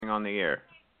on the air.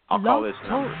 I'll call this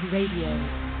number. Radio.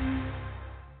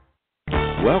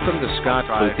 Welcome to Scott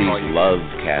Cluthy's Love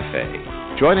Cafe.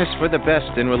 Join us for the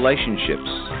best in relationships,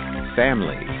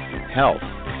 family, health,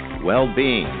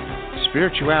 well-being,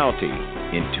 spirituality,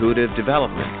 intuitive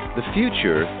development, the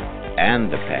future,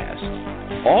 and the past.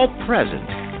 All present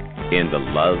in the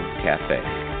Love Cafe.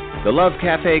 The Love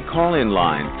Cafe call-in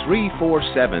line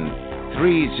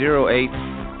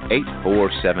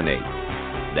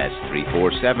 347-308-8478. That's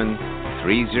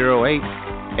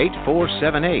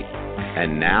 347-308-8478.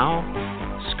 And now,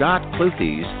 Scott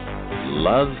Cluthy's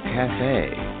Love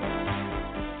Cafe.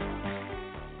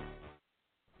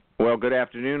 Well, good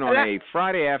afternoon on a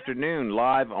Friday afternoon,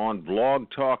 live on Blog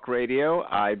Talk Radio.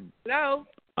 Hello.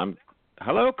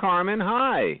 Hello, Carmen.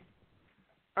 Hi.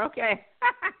 Okay.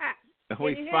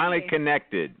 We finally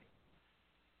connected.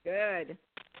 Good.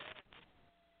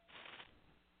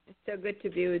 It's so good to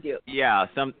be with you. Yeah,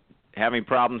 having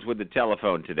problems with the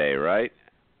telephone today, right?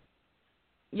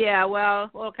 Yeah, well,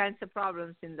 all kinds of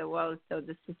problems in the world, so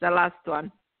this is the last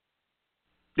one.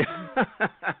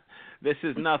 This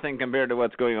is nothing compared to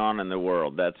what's going on in the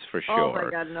world, that's for sure. Oh, my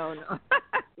God, no. No.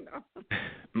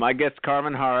 My guest,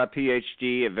 Carmen Harra,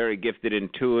 Ph.D., a very gifted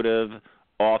intuitive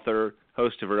author,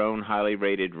 host of her own highly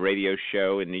rated radio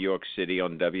show in New York City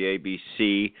on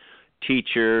WABC,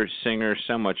 teacher, singer,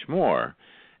 so much more.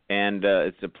 And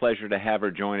it's a pleasure to have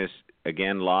her join us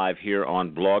again live here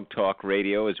on Blog Talk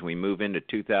Radio as we move into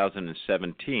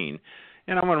 2017.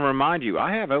 And I want to remind you,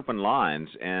 I have open lines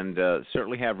and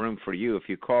certainly have room for you. If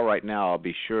you call right now, I'll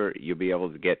be sure you'll be able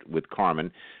to get with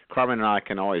Carmen. Carmen and I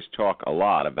can always talk a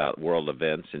lot about world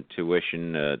events,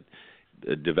 intuition,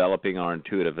 developing our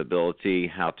intuitive ability,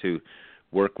 how to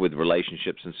work with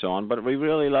relationships and so on. But we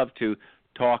really love to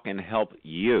talk and help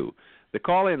you. The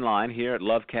call-in line here at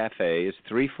Love Cafe is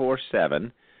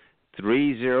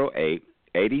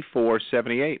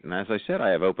 347-308-8478. And as I said, I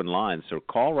have open lines, so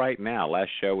call right now.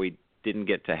 Last show we didn't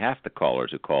get to half the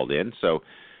callers who called in. So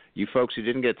you folks who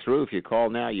didn't get through, if you call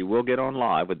now, you will get on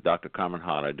live with Dr. Carmen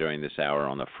Harra during this hour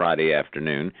on a Friday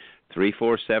afternoon,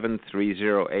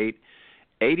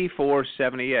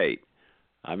 347-308-8478.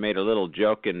 I made a little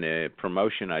joke in the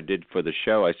promotion I did for the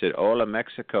show. I said, "Hola,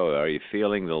 Mexico, are you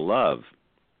feeling the love?"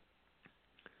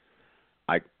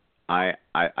 I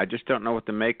just don't know what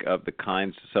to make of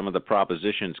some of the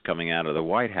propositions coming out of the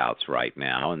White House right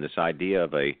now, and this idea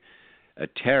of a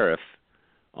tariff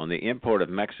on the import of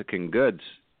Mexican goods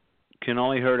can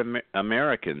only hurt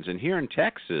Americans. And here in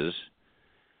Texas,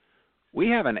 we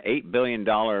have an $8 billion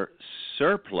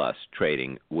surplus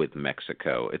trading with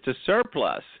Mexico. It's a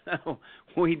surplus.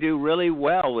 We do really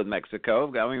well with Mexico.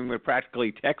 I mean, we're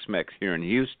practically Tex-Mex here in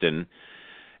Houston.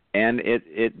 And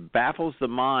it baffles the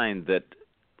mind that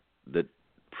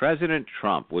President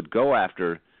Trump would go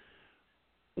after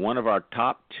one of our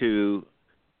top two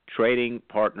trading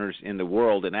partners in the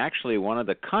world, and actually one of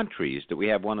the countries that we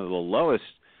have one of the lowest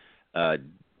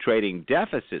trading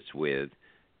deficits with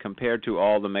compared to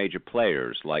all the major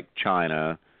players like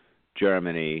China,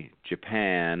 Germany,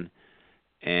 Japan,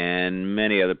 and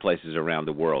many other places around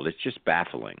the world. It's just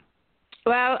baffling.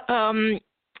 Well,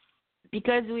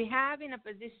 because we have in a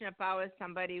position of power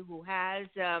somebody who has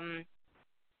a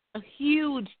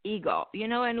huge ego,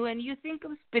 and when you think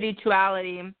of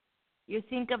spirituality, you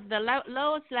think of the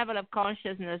lowest level of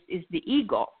consciousness is the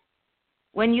ego.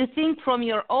 When you think from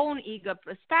your own ego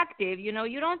perspective, you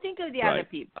don't think of the other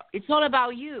people. It's all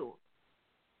about you.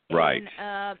 Right.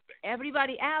 And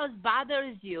everybody else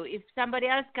bothers you. If somebody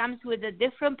else comes with a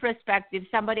different perspective,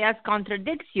 somebody else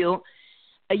contradicts you,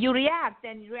 you react,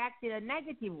 and you react in a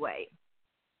negative way.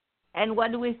 And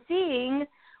what we're seeing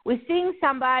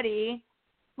somebody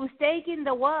who's taking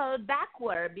the world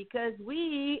backward, because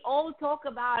we all talk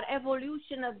about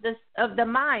evolution of the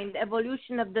mind,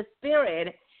 evolution of the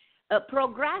spirit,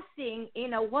 progressing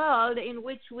in a world in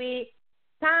which we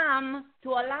come to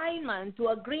alignment, to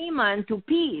agreement, to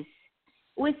peace,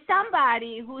 with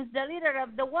somebody who's the leader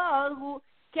of the world who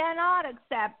cannot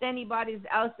accept anybody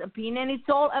else's opinion. It's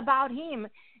all about him.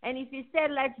 And if he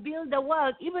said, let's build the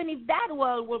world, even if that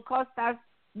world will cost us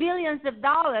billions of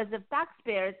dollars of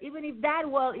taxpayers, even if that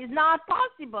world is not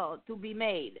possible to be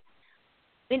made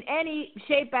in any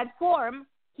shape and form,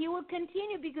 he will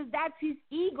continue because that's his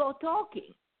ego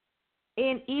talking.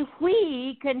 And if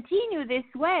we continue this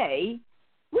way,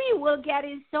 we will get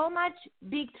in so much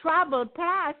big trouble.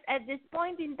 Plus, at this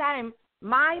point in time,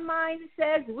 my mind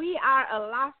says we are a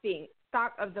laughing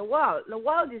stock of the world. The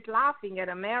world is laughing at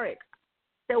America.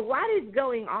 So what is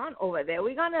going on over there?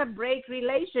 We're going to break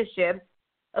relationships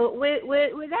with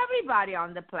everybody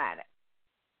on the planet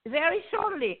very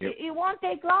shortly. Yep. It won't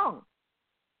take long.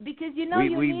 because, you know,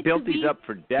 we built these up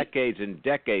for decades and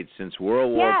decades since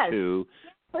World War II.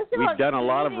 We've done a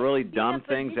lot of really dumb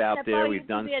things out there. We've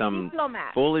done some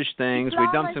foolish things.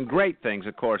 We've done some great things,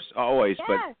 of course, always.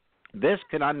 But this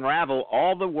can unravel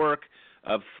all the work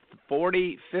of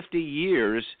 40, 50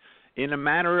 years in a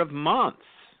matter of months.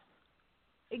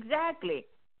 Exactly.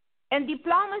 And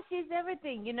diplomacy is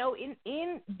everything. You know,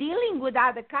 in dealing with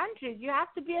other countries, you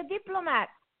have to be a diplomat.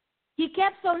 He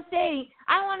kept on saying,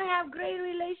 I want to have great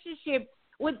relationship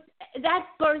with that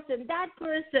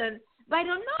person. But I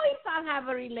don't know if I'll have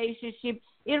a relationship.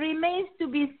 It remains to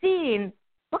be seen.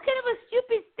 What kind of a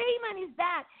stupid statement is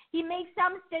that? He makes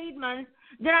some statements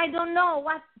that I don't know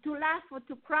what to laugh or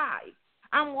to cry.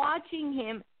 I'm watching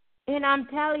him, and I'm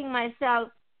telling myself,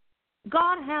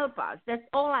 God help us. That's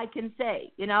all I can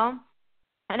say, you know.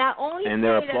 And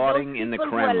they're applauding in the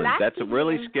Kremlin. That's the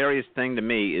really scariest thing to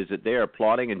me, is that they are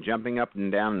applauding and jumping up and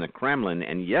down in the Kremlin.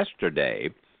 And yesterday,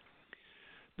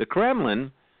 the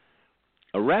Kremlin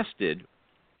arrested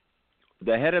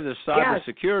the head of the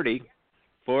cybersecurity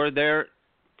for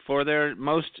their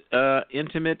most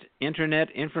intimate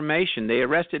internet information. They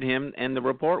arrested him, and the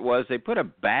report was they put a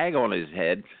bag on his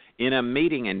head in a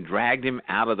meeting and dragged him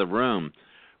out of the room,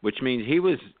 which means he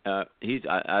was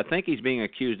I think he's being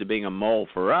accused of being a mole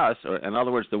for us, or in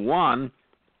other words, the one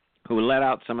who let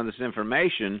out some of this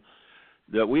information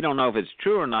that we don't know if it's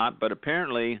true or not, but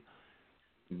apparently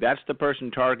that's the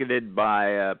person targeted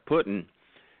by Putin.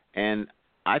 And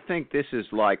I think this is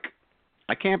like,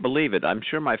 I can't believe it. I'm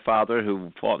sure my father, who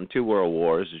fought in 2 world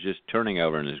wars, is just turning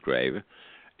over in his grave.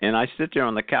 And I sit there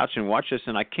on the couch and watch this,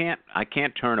 and I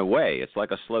can't turn away. It's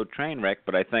like a slow train wreck,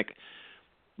 but I think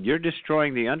you're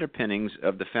destroying the underpinnings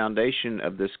of the foundation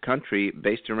of this country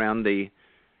based around the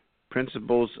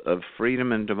principles of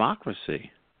freedom and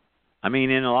democracy. I mean,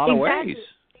 in a lot of ways.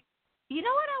 You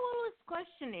know what I was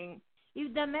questioning?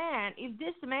 If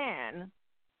this man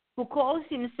who calls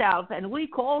himself, and we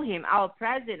call him our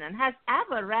president, has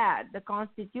ever read the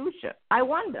Constitution, I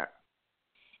wonder.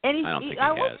 And I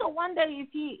also wonder if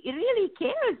he really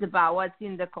cares about what's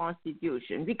in the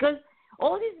Constitution, because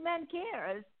all this man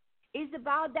cares is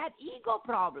about that ego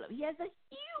problem. He has a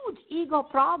huge ego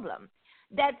problem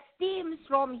that stems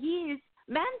from his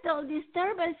mental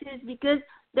disturbances, because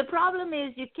the problem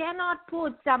is you cannot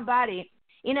put somebody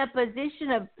in a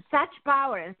position of such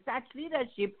power and such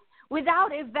leadership without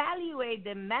evaluate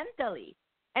them mentally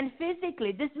and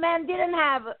physically. This man didn't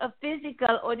have a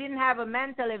physical or didn't have a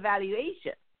mental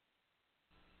evaluation.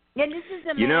 And this is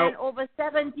a man over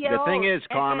 70 years old. The thing is,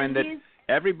 Carmen, that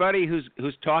everybody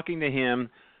who's talking to him,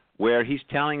 where he's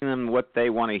telling them what they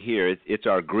want to hear, it's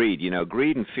our greed. You know,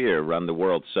 greed and fear run the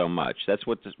world so much. That's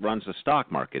what runs the stock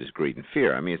market, is greed and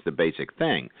fear. I mean, it's the basic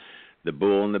thing, the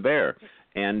bull and the bear.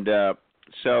 And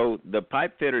so the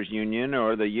pipe fitters union,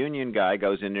 or the union guy,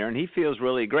 goes in there, and he feels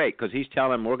really great because he's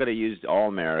telling them, we're going to use all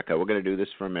America. We're going to do this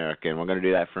for America, and we're going to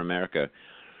do that for America.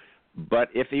 But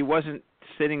if he wasn't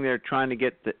sitting there trying to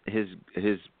get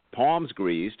his palms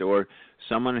greased, or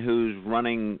someone who's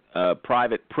running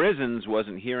private prisons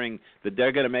wasn't hearing that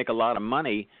they're going to make a lot of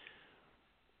money,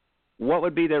 what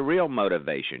would be their real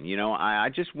motivation? You know, I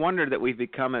just wonder that we've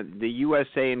become the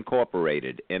USA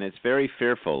Incorporated, and it's very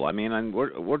fearful. I mean,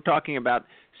 we're talking about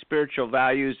spiritual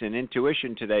values and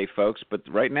intuition today, folks, but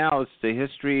right now it's the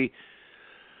history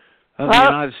of the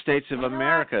United States of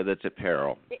America that's at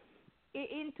peril.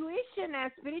 Intuition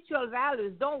and spiritual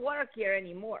values don't work here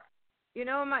anymore. You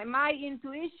know, my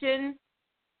intuition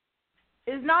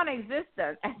is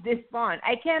non-existent at this point.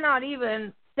 I cannot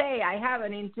even say I have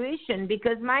an intuition,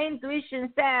 because my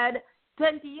intuition said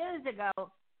 20 years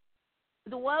ago,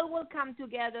 the world will come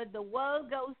together, the world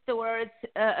goes towards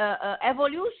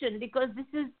evolution, because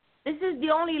this is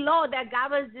the only law that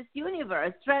governs this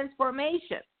universe,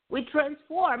 transformation. We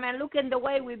transform, and look at the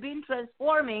way we've been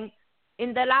transforming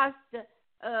in the last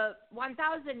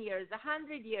 1,000 years,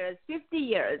 100 years, 50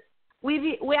 years.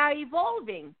 We are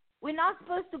evolving. We're not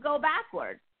supposed to go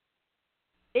backward.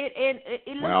 It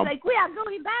looks like we are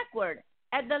going backward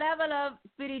at the level of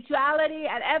spirituality,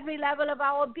 at every level of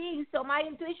our being. So my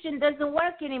intuition doesn't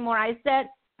work anymore. I said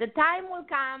the time will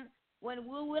come when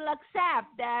we will accept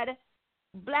that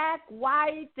black,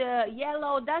 white,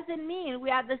 yellow doesn't mean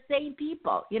we are the same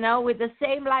people, you know, with the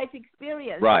same life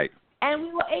experience. Right. And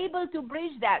we were able to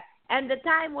bridge that. And the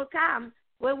time will come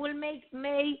when we'll make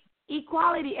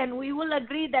equality, and we will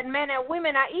agree that men and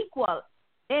women are equal.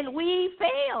 And we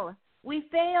fail. We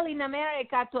fail in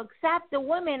America to accept the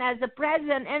woman as the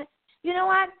president. And you know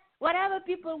what? Whatever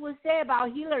people will say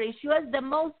about Hillary, she was the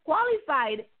most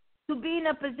qualified to be in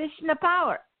a position of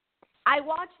power. I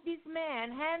watched this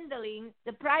man handling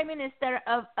the prime minister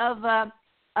of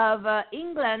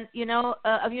England,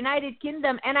 of United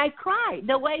Kingdom, and I cried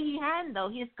the way he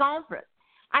handled his conference.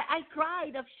 I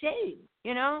cried of shame,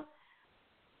 and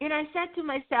I said to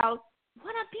myself,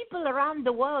 what are people around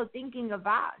the world thinking of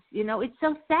us? It's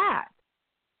so sad.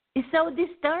 It's so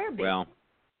disturbing. Well,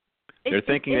 they're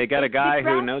thinking they got a guy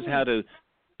depressing. who knows how to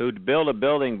build a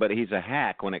building, but he's a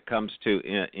hack when it comes to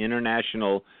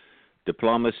international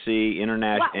diplomacy, and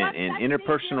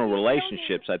interpersonal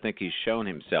relationships. I think he's shown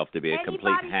himself to be a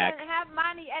complete hack. Anybody can have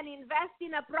money and invest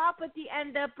in a property,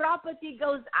 and the property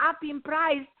goes up in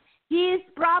price. His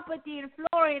property in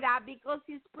Florida, because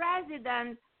his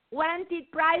president went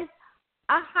it priced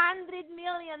 $100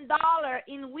 million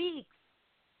in weeks,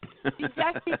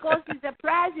 just because he's a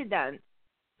president.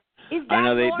 I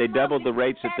know they doubled the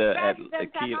rates at the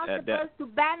supposed to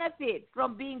benefit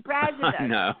from being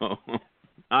president.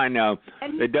 I know.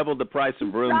 They doubled the price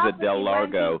of rooms at Del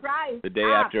Largo the day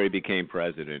after he became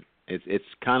president. It's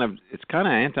kind of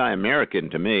anti-American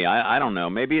to me. I don't know.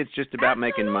 Maybe it's just about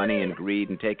making money and greed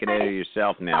and taking it of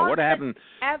yourself now. What happened?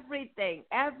 Everything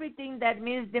that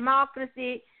means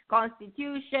democracy,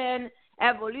 constitution,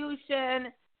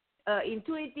 evolution,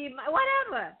 intuitive,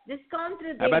 whatever. This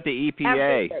contradicts. How about the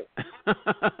EPA?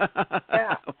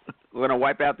 Yeah. We're going to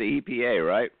wipe out the EPA,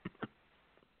 right?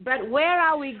 But where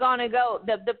are we going to go?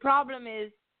 The problem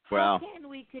is, how can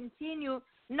we continue,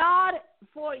 not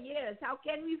 4 years, how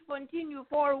can we continue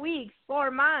 4 weeks,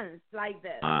 4 months like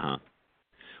this?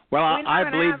 Well, I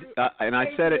believe, and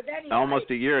I said it almost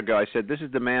a year ago, I said, this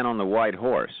is the man on the white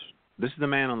horse. This is the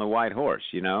man on the white horse,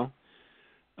 the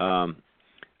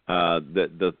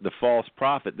false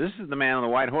prophet. This is the man on the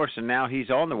white horse, and now he's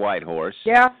on the white horse.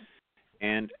 Yeah.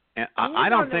 And I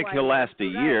don't think he'll last a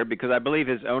year, because I believe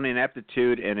his own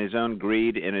ineptitude and his own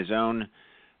greed and his own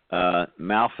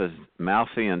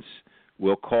malfeasance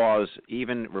will cause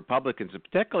even Republicans,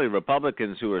 particularly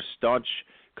Republicans who are staunch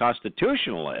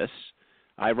constitutionalists.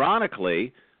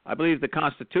 Ironically, I believe the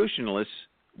constitutionalists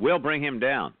will bring him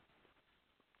down.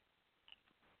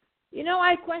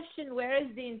 I question, where is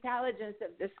the intelligence of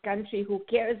this country who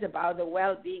cares about the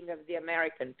well-being of the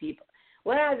American people?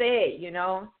 Where are they,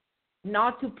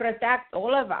 not to protect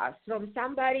all of us from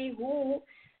somebody who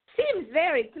seems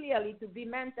very clearly to be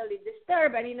mentally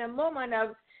disturbed, and in a moment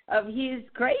of his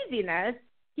craziness,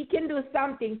 he can do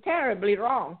something terribly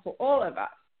wrong for all of us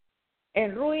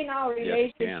and ruin our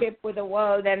relationship with the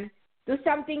world and do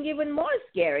something even more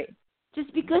scary.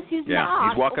 Just because he's not.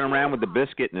 He's walking around with the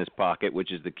biscuit in his pocket,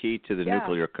 which is the key to the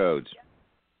nuclear codes.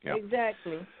 Yeah.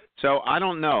 Exactly. So I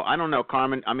don't know,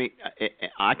 Carmen. I mean,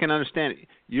 I can understand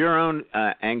your own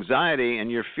anxiety and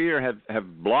your fear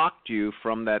have blocked you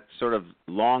from that sort of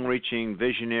long-reaching,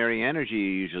 visionary energy you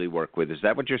usually work with. Is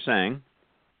that what you're saying?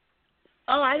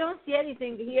 Oh, I don't see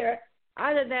anything here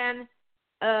other than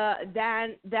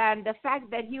the fact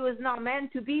that he was not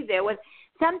meant to be there. When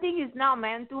something is not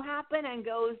meant to happen and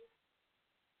goes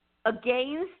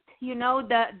against,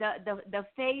 the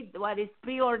fate, what is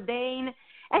preordained.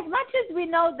 As much as we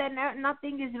know that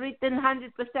nothing is written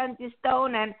 100% in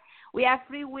stone and we have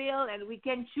free will and we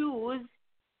can choose,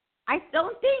 I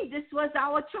don't think this was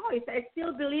our choice. I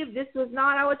still believe this was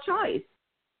not our choice.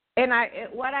 And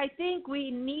I think we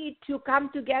need to come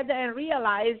together and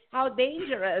realize how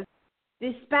dangerous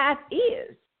this path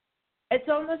is. It's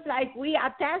almost like we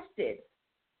are tested.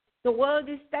 The world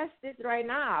is tested right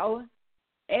now.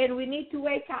 And we need to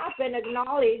wake up and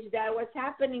acknowledge that what's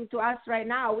happening to us right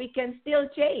now, we can still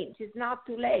change. It's not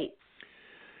too late.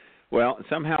 Well,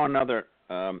 somehow or another,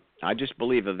 I just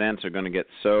believe events are going to get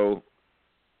so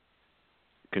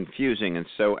confusing and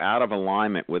so out of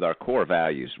alignment with our core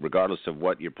values, regardless of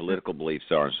what your political beliefs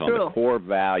are. And so on, the core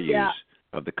values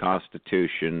of the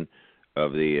Constitution,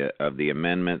 of the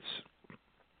amendments,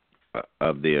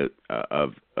 of the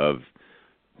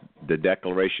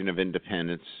Declaration of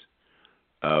Independence,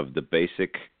 of the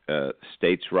basic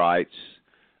states' rights,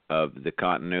 of the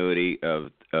continuity of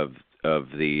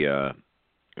the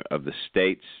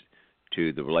states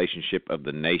to the relationship of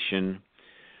the nation,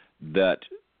 that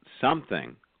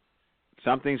something's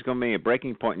going to be a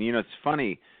breaking point. And, it's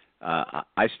funny.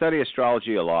 I study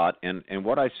astrology a lot, and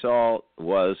what I saw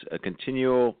was a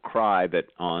continual cry that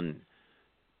on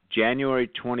January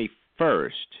 21st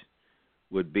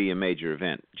would be a major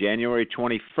event. January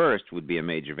 21st would be a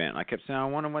major event. I kept saying, I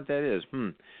wonder what that is.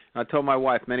 I told my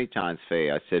wife many times,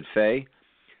 Faye, I said, Faye,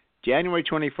 January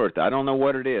 21st, I don't know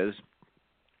what it is,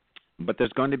 but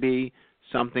there's going to be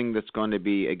something that's going to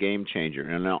be a game changer.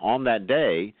 And on that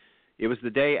day, it was the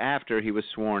day after he was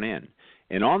sworn in.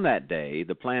 And on that day,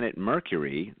 the planet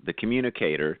Mercury, the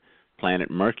communicator planet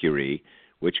Mercury,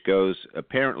 which goes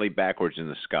apparently backwards in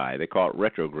the sky. They call it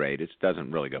retrograde. It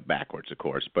doesn't really go backwards, of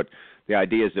course, but the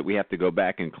idea is that we have to go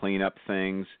back and clean up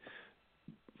things.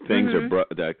 Things are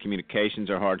the communications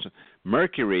are hard.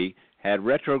 Mercury had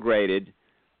retrograded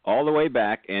all the way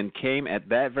back and came at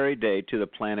that very day to the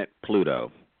planet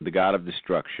Pluto, the god of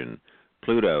destruction.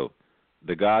 Pluto,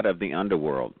 the god of the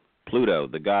underworld. Pluto,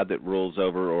 the god that rules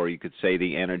over, or you could say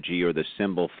the energy or the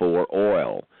symbol for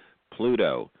oil.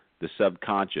 Pluto, the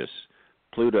subconscious.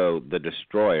 Pluto, the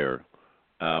destroyer.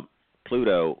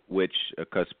 Pluto, which,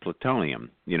 because plutonium,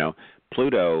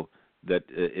 Pluto that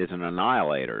is an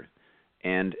annihilator.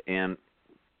 And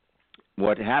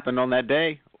what happened on that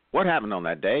day?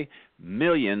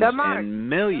 Millions and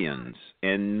millions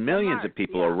and millions of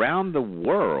people around the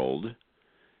world,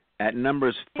 at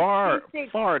numbers far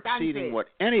exceeding what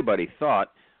anybody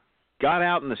thought, got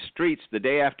out in the streets the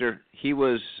day after he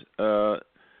was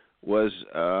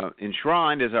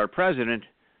enshrined as our president,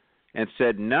 and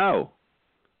said no.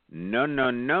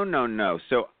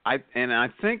 So I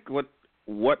think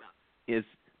what is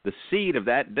the seed of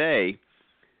that day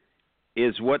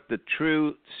is what the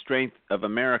true strength of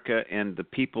America and the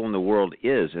people in the world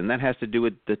is, and that has to do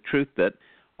with the truth that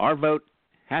our vote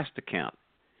has to count.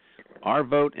 Our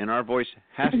vote and our voice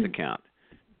has to count.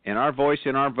 And our voice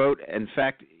and our vote, in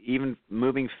fact, even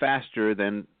moving faster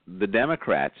than the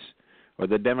Democrats or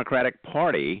the Democratic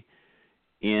Party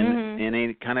in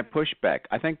any kind of pushback.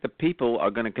 I think the people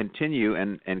are going to continue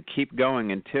and keep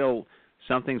going until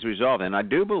something's resolved. And I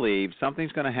do believe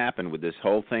something's going to happen with this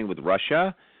whole thing with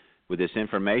Russia, with this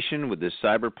information, with this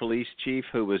cyber police chief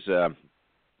who was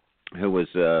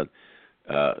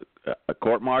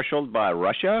court-martialed by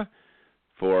Russia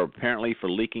for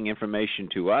leaking information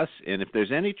to us. And if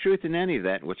there's any truth in any of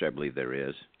that, which I believe there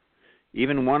is,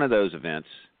 even one of those events,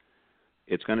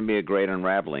 it's going to be a great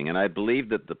unraveling. And I believe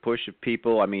that the push of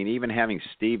people, even having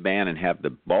Steve Bannon have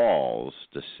the balls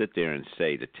to sit there and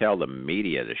to tell the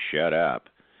media to shut up,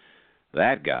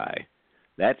 that guy,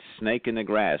 that snake in the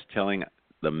grass telling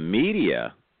the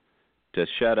media to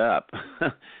shut up,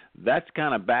 that's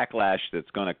kind of backlash that's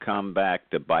going to come back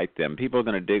to bite them. People are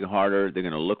going to dig harder. They're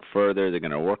going to look further. They're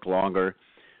going to work longer.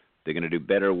 They're going to do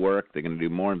better work. They're going to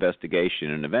do more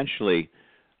investigation. And eventually,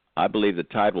 I believe the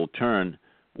tide will turn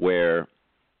where,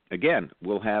 again,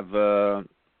 we'll have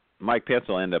Mike Pence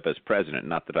will end up as president.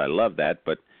 Not that I love that,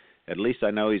 but at least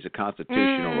I know he's a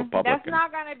constitutional Republican. That's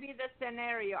not going to be the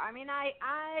scenario.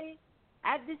 I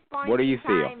at this point what do you in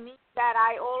time, feel? That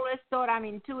I always thought I'm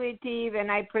intuitive,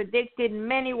 and I predicted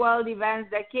many world events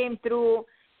that came through,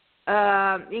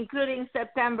 including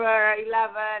September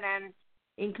 11 and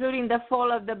including the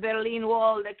fall of the Berlin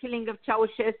Wall, the killing of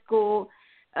Ceausescu.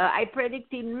 I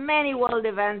predicted many world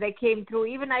events that came through.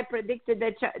 Even I predicted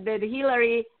that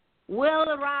Hillary will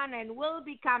run and will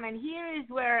become. And here is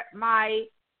where my,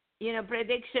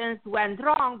 predictions went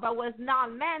wrong, but was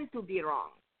not meant to be wrong.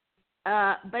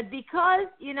 But because,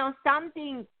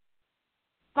 something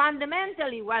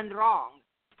fundamentally went wrong,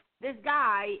 this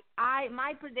guy,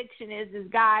 my prediction is this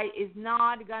guy is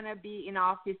not going to be in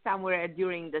office somewhere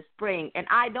during the spring. And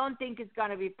I don't think it's going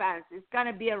to be Pence. It's going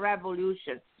to be a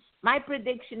revolution. My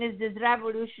prediction is this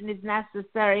revolution is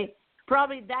necessary.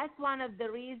 Probably that's one of the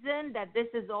reasons that this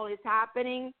is all is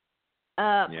happening.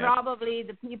 Probably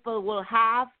the people will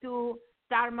have to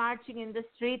start marching in the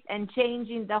street and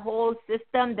changing the whole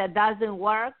system that doesn't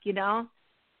work,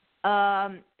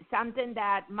 something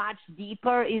that much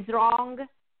deeper is wrong,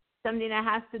 something that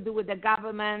has to do with the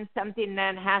government, something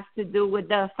that has to do with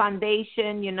the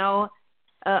foundation,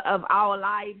 of our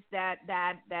lives that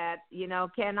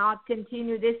cannot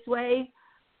continue this way.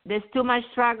 There's too much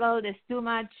struggle. There's too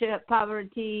much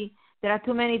poverty. There are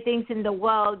too many things in the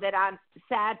world that are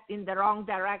set in the wrong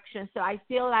direction. So I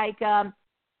feel like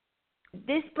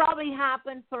this probably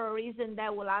happened for a reason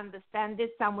that we'll understand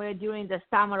it somewhere during the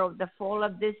summer or the fall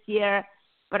of this year.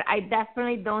 But I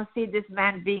definitely don't see this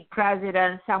man being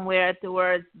president somewhere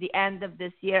towards the end of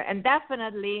this year. And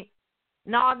definitely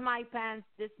not Mike Pence.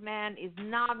 This man is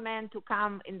not meant to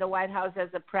come in the White House as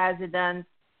a president.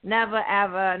 Never,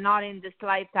 ever, not in this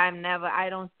lifetime, never. I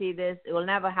don't see this. It will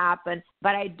never happen.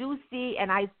 But I do see, and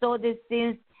I saw this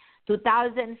since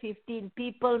 2015,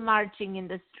 people marching in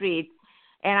the street.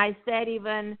 And I said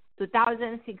even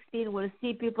 2016, we'll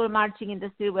see people marching in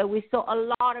the street. Well, we saw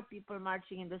a lot of people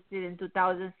marching in the street in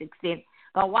 2016.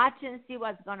 But watch and see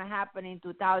what's going to happen in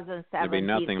 2017. There'll be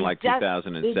nothing like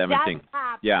 2017.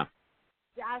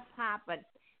 Just happened.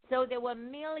 So there were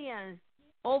millions,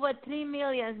 over 3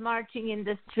 million marching in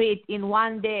the street in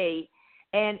one day.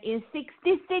 And in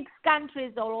 66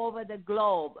 countries all over the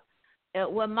globe,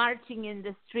 were marching in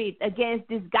the street against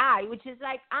this guy, which is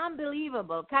like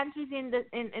unbelievable. Countries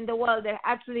in the world that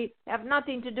actually have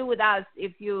nothing to do with us,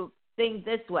 if you think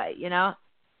this way,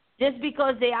 just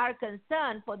because they are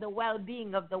concerned for the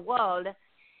well-being of the world.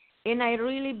 And I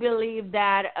really believe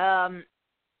that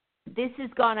this is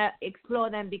going to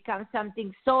explode and become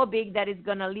something so big that it's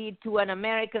going to lead to an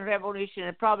American revolution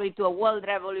and probably to a world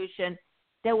revolution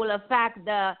that will affect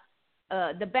the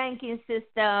banking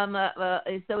system.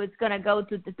 So it's going to go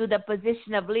to the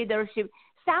position of leadership.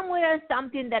 Somewhere,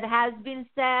 something that has been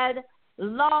said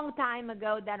long time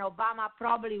ago that Obama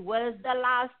probably was the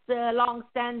last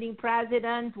long-standing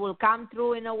president will come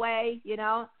through in a way,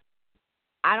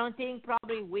 I don't think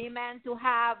probably we meant to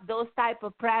have those type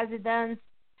of presidents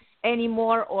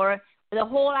anymore, or the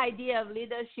whole idea of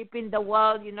leadership in the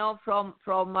world, from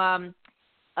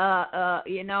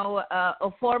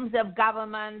forms of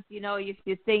government, if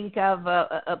you think of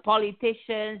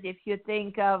politicians, if you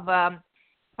think of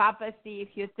papacy, if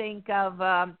you think of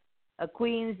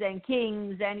queens and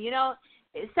kings, and,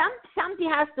 something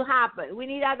has to happen. We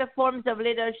need other forms of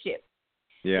leadership.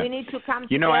 Yeah. We need to come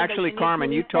together. Actually,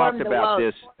 Carmen, you talked about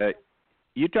this.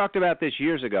 You talked about this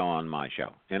years ago on my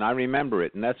show, and I remember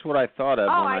it, and that's what I thought of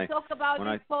I talk about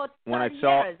it for 30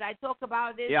 years. I talk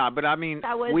about it. Yeah, but I mean,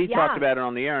 we talked about it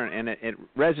on the air, and it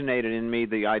resonated in me,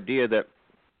 the idea that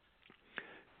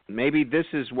maybe this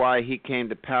is why he came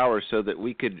to power, so that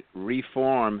we could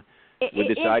reform with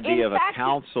this idea of a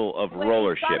council of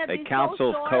rulership, a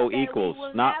council of co-equals. We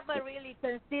will never really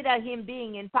consider him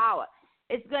being in power.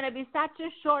 It's going to be such a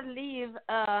short-lived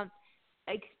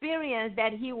experience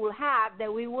that he will have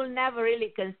that we will never really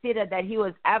consider that he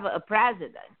was ever a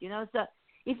president. So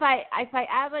if I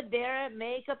ever dare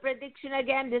make a prediction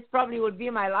again, this probably would be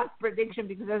my last prediction,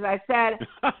 because as I said,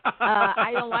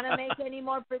 I don't want to make any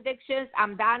more predictions.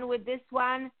 I'm done with this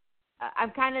one.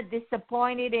 I'm kind of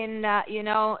disappointed in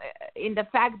the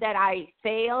fact that I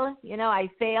fail. I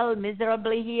fail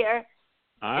miserably here.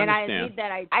 I understand. And I admit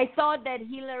that I thought that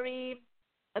Hillary,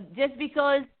 just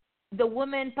because the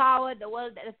woman power, the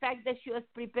fact that she was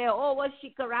prepared. Oh, was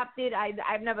she corrupted?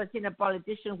 I've never seen a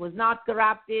politician who was not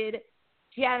corrupted.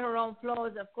 She had her own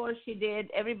flaws. Of course she did.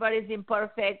 Everybody's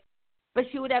imperfect. But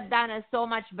she would have done a so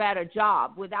much better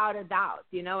job, without a doubt,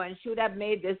 and she would have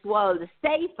made this world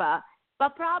safer.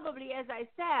 But probably, as I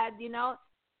said,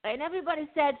 and everybody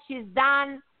said she's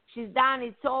done,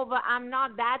 it's over. I'm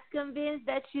not that convinced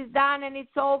that she's done and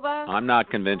it's over. I'm not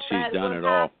convinced she's done at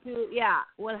all.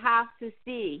 We'll have to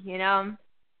see,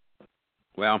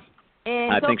 Well,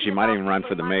 I think she might even run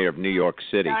for the mayor of New York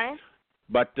City. Sorry?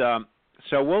 But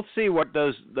so we'll see what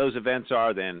those events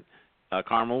are then,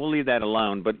 Carmen. We'll leave that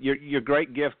alone. But your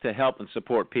great gift to help and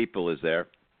support people is there.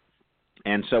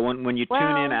 And so when you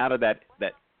tune in out of that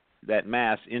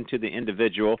mass into the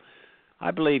individual, I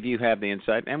believe you have the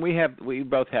insight, and we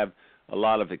both have a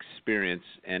lot of experience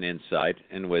and insight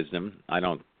and wisdom. I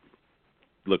don't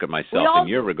look at myself in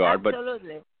your regard,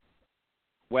 absolutely.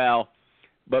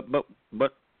 But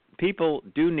people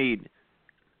do need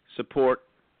support,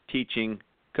 teaching,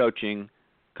 coaching,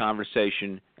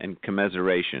 conversation, and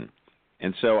commiseration.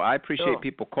 And so I appreciate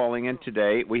people calling in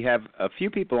today. We have a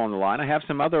few people on the line. I have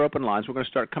some other open lines. We're going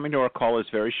to start coming to our callers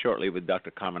very shortly with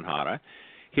Dr. Carmen Harra.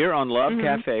 Here on Love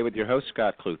Cafe with your host,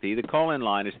 Scott Cluthe. The call-in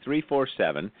line is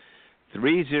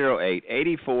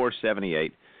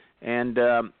 347-308-8478. And,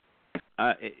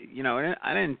 I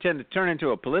didn't intend to turn into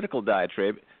a political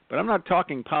diatribe, but I'm not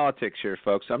talking politics here,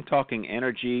 folks. I'm talking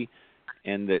energy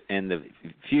and the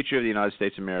future of the United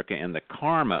States of America and the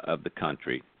karma of the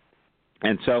country.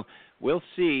 And so we'll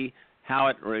see how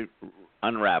it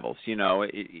unravels.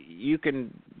 You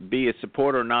can be a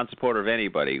supporter or non-supporter of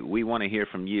anybody. We want to hear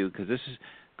from you, because this is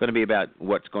going to be about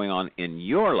what's going on in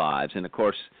your lives. And, of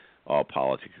course, all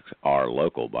politics are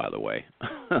local, by the way.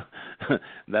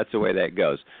 That's the way that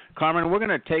goes. Carmen, we're going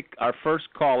to take our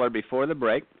first caller before the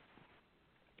break,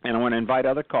 and I want to invite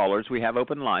other callers. We have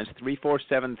open lines,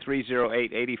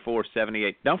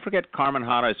 347-308-8478. Don't forget Carmen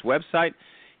Harra's website.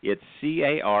 It's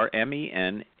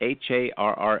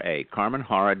CarmenHarra,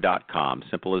 CarmenHarra.com,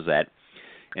 simple as that.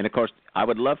 And, of course, I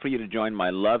would love for you to join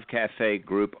my Love Cafe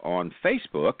group on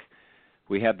Facebook.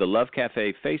 We have the Love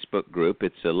Cafe Facebook group.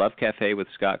 It's a Love Cafe with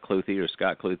Scott Cluthe, or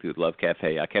Scott Cluthe with Love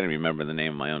Cafe. I can't even remember the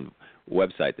name of my own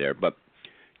website there. But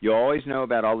you always know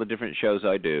about all the different shows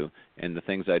I do and the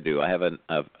things I do. I have it's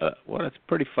a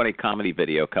pretty funny comedy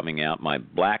video coming out, my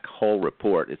Black Hole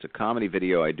Report. It's a comedy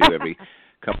video I do every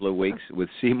couple of weeks with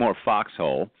Seymour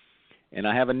Foxhole. And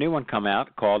I have a new one come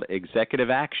out called Executive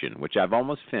Action, which I've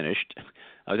almost finished.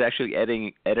 I was actually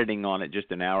editing on it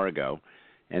just an hour ago.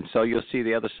 And so you'll see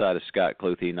the other side of Scott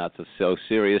Cluthe, not so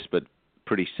serious, but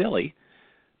pretty silly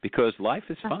because life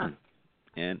is fun.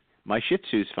 And my Shih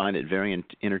Tzus find it very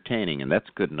entertaining, and that's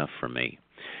good enough for me.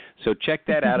 So check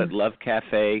that out at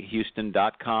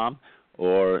lovecafehouston.com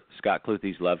or Scott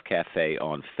Cluthy's Love Cafe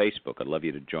on Facebook. I'd love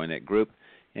you to join that group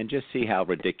and just see how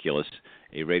ridiculous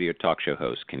a radio talk show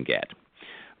host can get.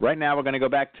 Right now we're going to go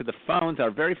back to the phones. Our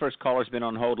very first caller's been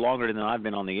on hold longer than I've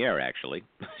been on the air, actually.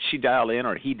 She dialed in,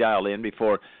 or he dialed in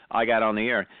before I got on the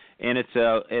air. And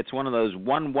it's one of those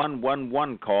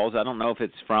 1111 calls. I don't know if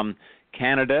it's from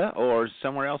Canada or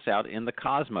somewhere else out in the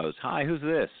cosmos. Hi, who's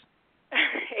this?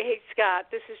 Hey, Scott,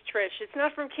 this is Trish. It's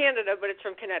not from Canada, but it's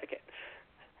from Connecticut.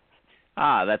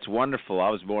 Ah, that's wonderful. I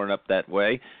was born up that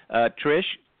way. Trish,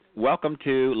 welcome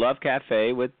to Love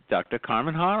Cafe with Dr.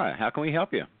 Carmen Harra. How can we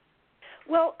help you?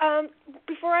 Well,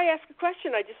 before I ask a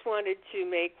question, I just wanted to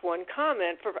make one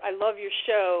comment. I love your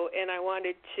show, and I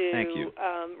wanted to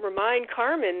remind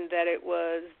Carmen that it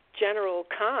was General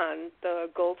Khan, the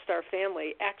Gold Star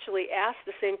family, actually asked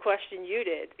the same question you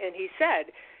did, and he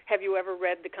said, have you ever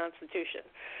read the Constitution?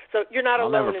 So you're not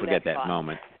alone in that. I'll never forget that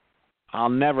moment. I'll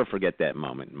never forget that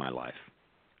moment in my life.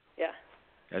 Yeah.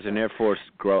 As an Air Force,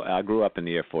 I grew up in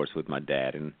the Air Force with my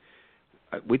dad, and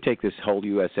we take this whole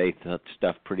USA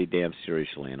stuff pretty damn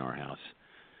seriously in our house,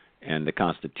 and the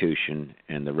Constitution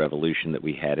and the revolution that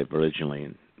we had originally,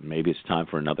 and maybe it's time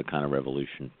for another kind of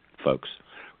revolution, folks.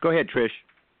 Go ahead, Trish.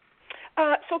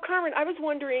 So, Carmen, I was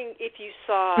wondering if you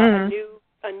saw a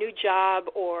new job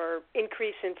or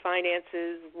increase in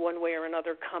finances one way or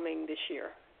another coming this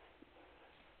year.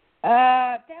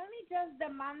 Tell me just the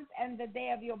month and the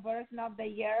day of your birth, not the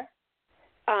year.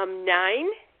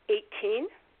 9/18.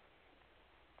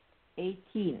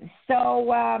 18. So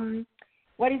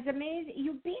what is amazing,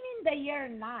 you've been in the year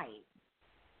 9.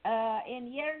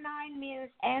 And year 9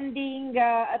 means ending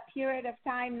a period of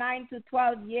time, 9 to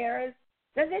 12 years.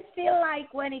 Does it feel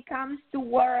like when it comes to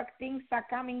work, things are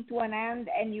coming to an end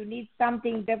and you need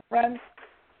something different?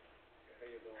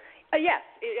 Yes,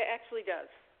 it actually does.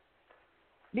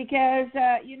 Because,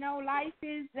 life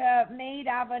is made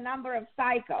of a number of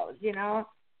cycles,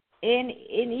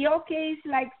 In your case,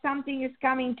 like something is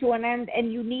coming to an end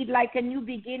and you need like a new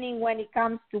beginning when it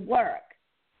comes to work.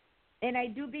 And I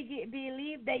do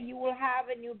believe that you will have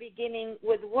a new beginning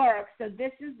with work. So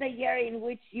this is the year in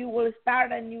which you will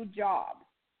start a new job.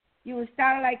 You will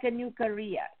start like a new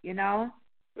career,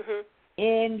 Mm-hmm.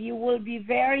 And you will be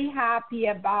very happy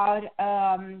about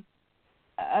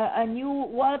a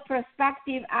new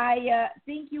perspective. I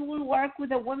think you will work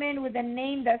with a woman with a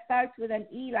name that starts with an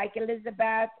E, like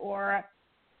Elizabeth or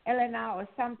Elena or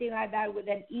something like that with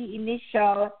an E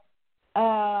initial.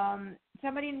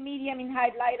 Somebody in medium in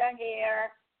highlighter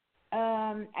hair.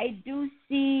 I do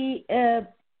see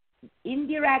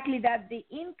indirectly that the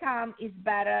income is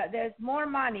better. There's more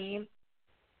money.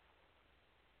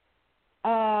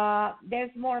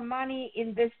 There's more money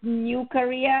in this new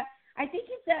career. I think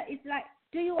it's like,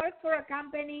 do you work for a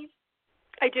company?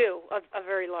 I do, a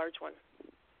very large one.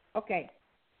 Okay.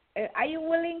 Are you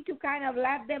willing to kind of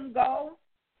let them go?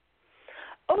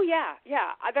 Oh yeah.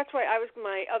 That's why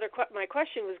my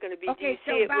question was going to be: do you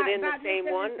see it within the same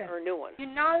one or a new one?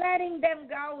 You're not letting them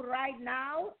go right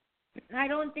now. I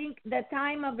don't think the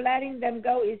time of letting them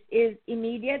go is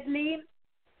immediately.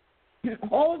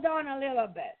 Hold on a little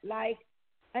bit, like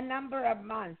a number of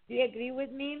months. Do you agree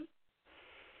with me?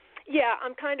 Yeah,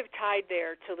 I'm kind of tied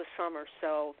there till the summer,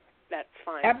 so that's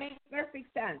fine. That makes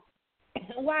perfect sense.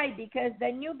 Why? Because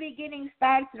the new beginning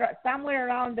starts somewhere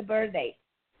around the birthday.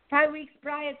 5 weeks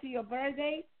prior to your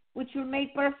birthday, which will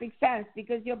make perfect sense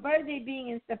because your birthday being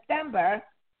in September,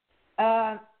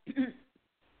 5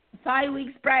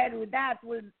 weeks prior to that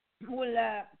will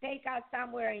take us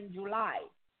somewhere in July.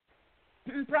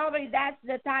 Probably that's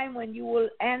the time when you will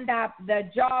end up the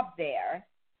job there.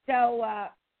 So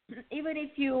even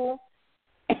if you,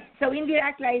 so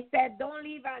indirectly I said, don't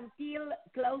leave until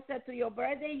closer to your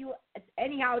birthday. You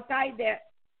anyhow tied there.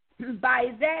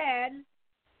 By then,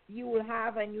 you will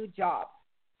have a new job.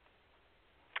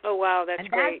 Oh, wow, that's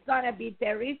great. And that's going to be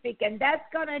terrific, and that's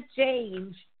going to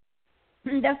change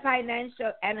the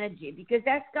financial energy because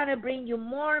that's going to bring you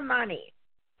more money.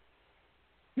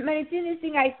 But it's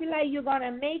interesting, I feel like you're going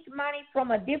to make money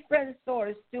from a different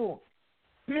source, too.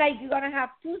 Like you're going to have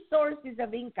 2 sources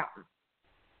of income.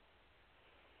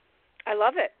 I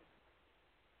love it.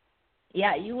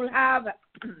 Yeah, you will have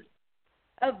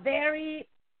a very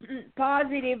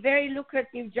positive, very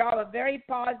lucrative job, a very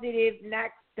positive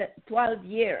next 12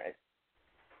 years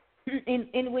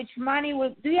in which money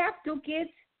will... Do you have 2 kids?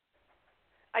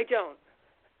 I don't.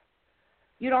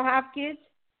 You don't have kids?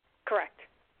 Correct.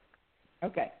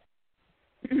 Okay.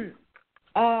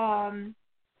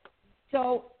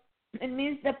 So it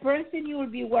means the person you will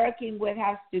be working with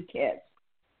has 2 kids.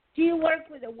 Do you work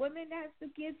with a woman that has 2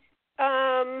 kids?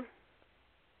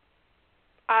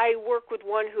 I work with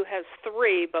one who has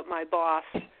 3, but my boss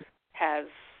has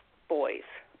boys.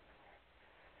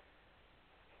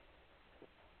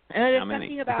 There's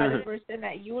something about the person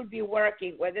that you will be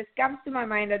working with. This comes to my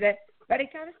mind, but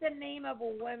it comes to the name of a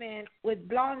woman with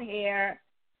blonde hair,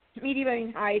 medium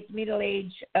in height, middle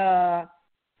age,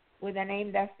 with a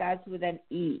name that starts with an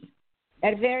E.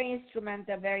 They're very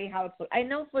instrumental, very helpful. I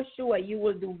know for sure you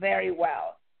will do very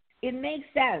well. It makes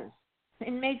sense.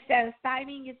 It makes sense.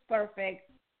 Timing is perfect.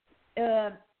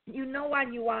 You know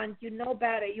what you want. You know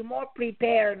better. You're more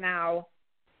prepared now.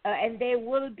 And there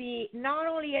will be not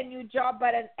only a new job,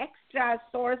 but an extra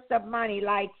source of money,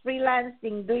 like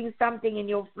freelancing, doing something in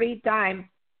your free time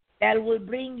that will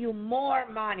bring you more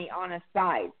money on a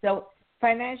side. So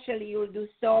financially, you will do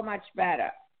so much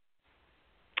better.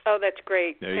 Oh, that's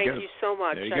great. Thank you so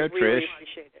much. I really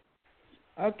appreciate it.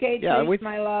 Okay, Trish,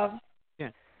 my love.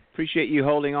 Appreciate you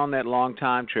holding on that long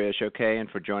time, Trish, okay, and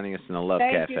for joining us in the Love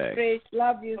Cafe. Thank you, Trish.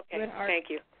 Love you, sweetheart. Thank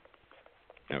you.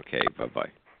 Okay,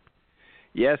 bye-bye.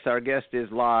 Yes, our guest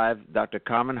is live, Dr.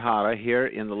 Carmen Harra, here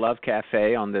in the Love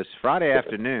Cafe on this Friday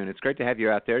afternoon. It's great to have you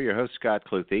out there. Your host, Scott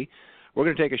Cluthe. We're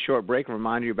going to take a short break and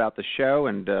remind you about the show,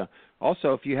 and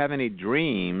also if you have any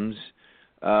dreams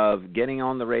of getting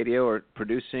on the radio or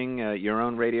producing your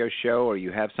own radio show, or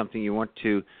you have something you want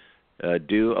to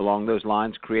do along those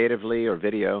lines creatively or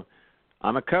video,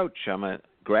 I'm a coach. I'm a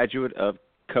graduate of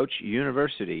Coach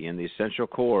University in the Essential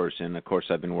Course, and, of course,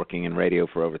 I've been working in radio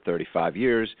for over 35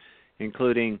 years,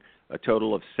 including a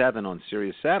total of 7 on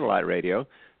Sirius Satellite Radio.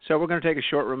 So we're going to take a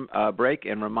short break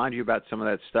and remind you about some of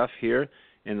that stuff here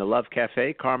in the Love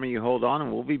Cafe. Carmen, you hold on,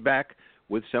 and we'll be back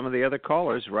with some of the other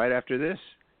callers right after this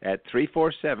at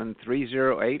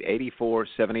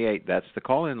 347-308-8478. That's the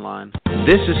call-in line.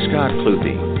 This is Scott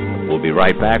Cluthe. We'll be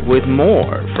right back with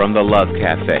more from the Love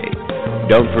Cafe.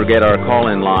 Don't forget our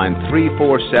call-in line,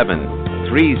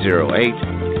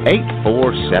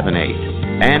 347-308-8478.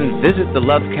 And visit the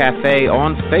Love Cafe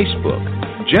on Facebook.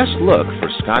 Just look for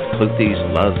Scott Cluthe's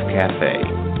Love Cafe.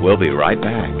 We'll be right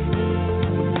back.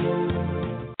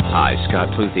 Hi,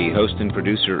 Scott Cluthe, host and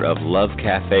producer of Love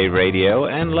Cafe Radio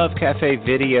and Love Cafe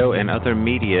Video and other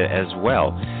media as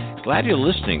well. Glad you're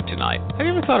listening tonight. Have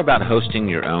you ever thought about hosting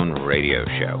your own radio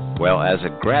show? Well, as a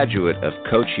graduate of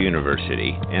Coach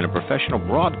University and a professional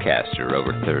broadcaster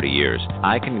over 30 years,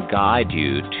 I can guide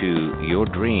you to your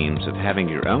dreams of having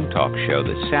your own talk show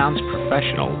that sounds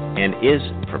professional and is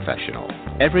professional.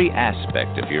 Every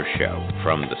aspect of your show,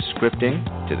 from the scripting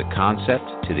to the concept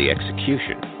to the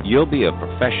execution, you'll be a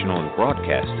professional in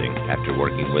broadcasting after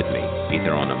working with me,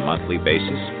 either on a monthly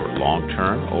basis for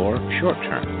long-term or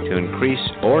short-term, to increase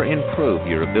or improve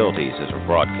your abilities as a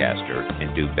broadcaster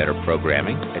and do better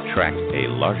programming, attract a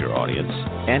larger audience,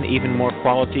 and even more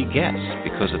quality guests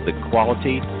because of the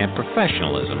quality and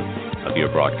professionalism of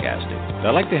your broadcasting.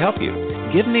 I'd like to help you.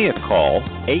 Give me a call,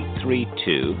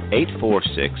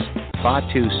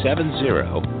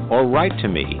 832-846-5270, or write to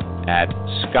me at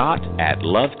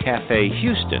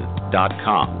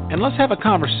scott@lovecafehouston.com. And let's have a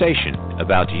conversation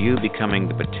about you becoming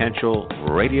the potential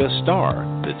radio star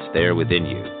that's there within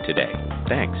you today.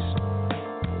 Thanks.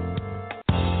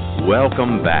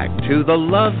 Welcome back to the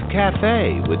Love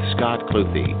Cafe with Scott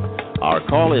Cluthe. Our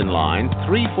call-in line,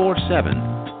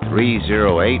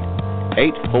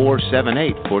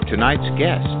 347-308-8478 for tonight's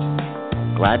guest.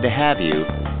 Glad to have you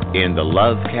in the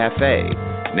Love Cafe.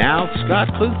 Now, Scott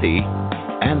Cluthe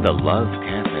and the Love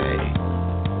Cafe.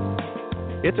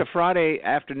 It's a Friday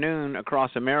afternoon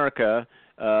across America,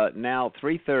 now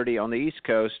 3:30 on the East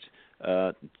Coast,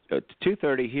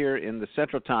 2:30 here in the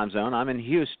Central Time Zone. I'm in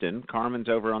Houston. Carmen's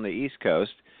over on the East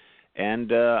Coast.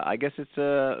 And I guess it's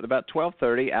about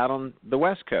 12:30 out on the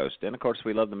West Coast. And, of course,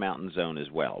 we love the Mountain Zone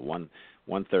as well,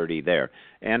 1:30 there.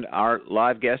 And our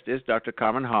live guest is Dr.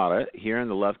 Carmen Harra here in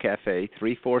the Love Cafe.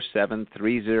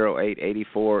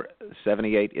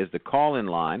 347-308-8478 is the call-in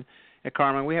line. And,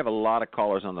 Carmen, we have a lot of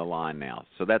callers on the line now,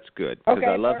 so that's good. Because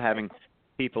I love having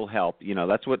people help. You know,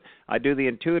 that's what I do, the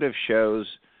intuitive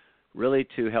shows, really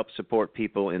to help support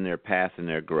people in their path and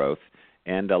their growth.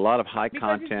 And a lot of high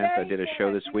content. I did a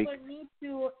show this week.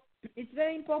 It's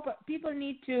very important. People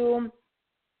need to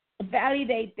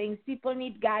validate things. People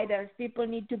need guidance. People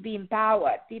need to be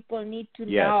empowered. People need to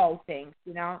know things,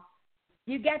 you know.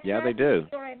 You get they do.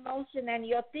 Your emotion and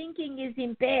your thinking is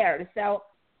impaired. So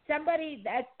somebody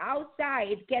that's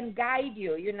outside can guide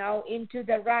you, you know, into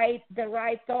the right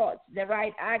thoughts, the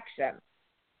right action.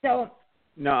 So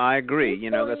no, I agree. You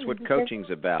know, that's what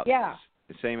coaching's about. Yeah.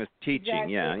 The same as teaching.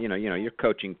 Exactly. Yeah, you're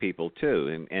coaching people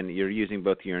too, and you're using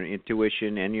both your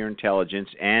intuition and your intelligence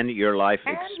and your life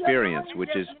experience,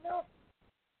 which is.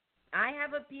 I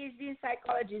have a PhD in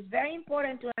psychology. It's very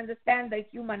important to understand the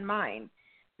human mind,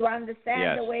 to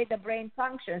understand the way the brain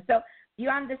functions. So you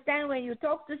understand when you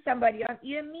talk to somebody,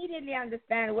 you immediately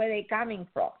understand where they're coming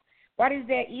from. What is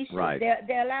their issue,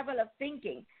 their level of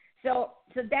thinking. So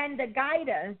then the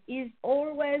guidance is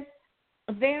always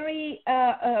very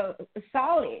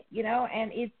solid,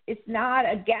 and it's not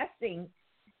a guessing.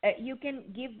 You can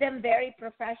give them very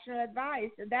professional advice.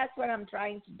 So that's what I'm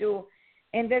trying to do.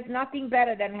 And there's nothing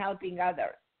better than helping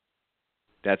others.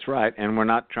 That's right. And we're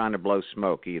not trying to blow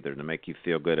smoke either to make you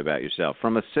feel good about yourself.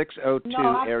 From a 602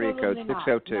 area code,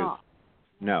 602.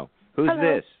 No. Who's Hello.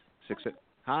 This?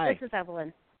 Hi. This is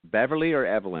Evelyn. Beverly or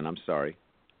Evelyn? I'm sorry.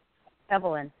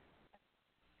 Evelyn.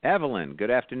 Evelyn,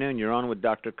 good afternoon. You're on with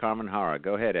Dr. Carmen Harra.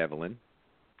 Go ahead, Evelyn.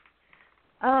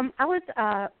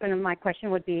 My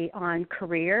question would be on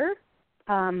career.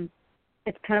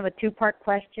 It's kind of a two-part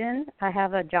question. I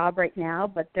have a job right now,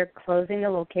 but they're closing the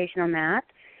location I'm at.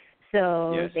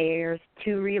 So there's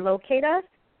to relocate us.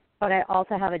 But I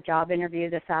also have a job interview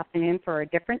this afternoon for a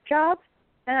different job.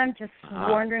 And I'm just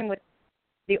wondering with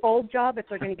the old job if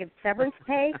they're going to give severance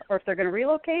pay or if they're going to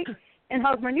relocate. And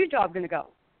how's my new job going to go?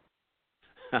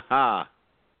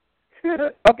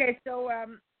 Okay, so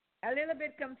a little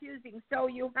bit confusing. So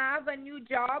you have a new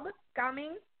job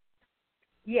coming?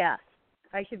 Yes.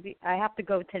 I have to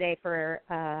go today for,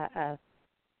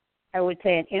 I would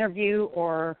say, an interview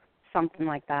or something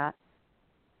like that.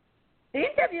 The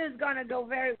interview is going to go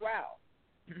very well.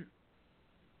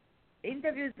 The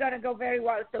interview is going to go very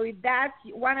well. So if that's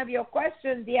one of your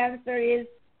questions, the answer is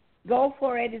go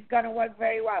for it. It's going to work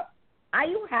very well. Are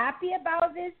you happy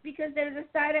about this? Because there's a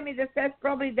side of me that says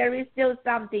probably there is still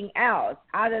something else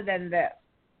other than this.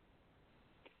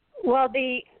 Well,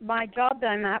 my job that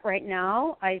I'm at right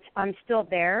now, I'm still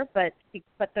there, but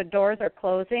the doors are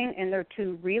closing and they're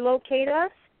to relocate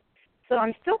us. So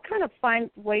I'm still kind of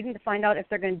waiting to find out if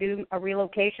they're going to do a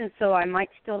relocation. So I might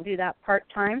still do that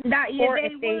part-time. They will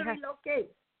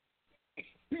relocate.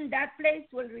 That place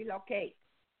will relocate.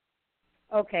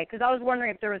 Okay, because I was wondering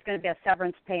if there was going to be a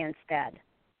severance pay instead.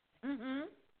 Mm-hmm.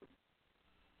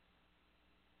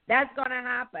 That's going to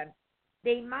happen.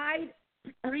 They might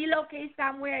relocate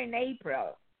somewhere in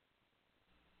April.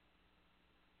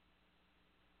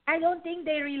 I don't think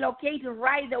they relocate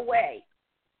right away.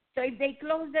 So if they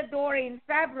close the door in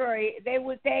February, they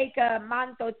will take a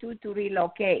month or two to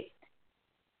relocate.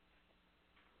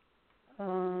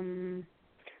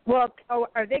 Well,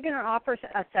 are they going to offer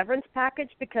a severance package?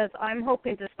 Because I'm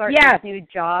hoping to start this new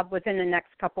job within the next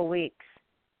couple weeks.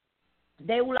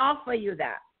 They will offer you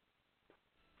that.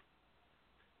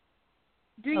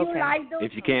 Do you like those?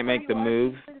 If you can't make the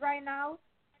move right now?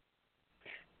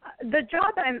 The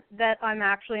job that I'm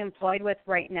actually employed with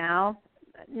right now,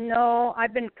 no,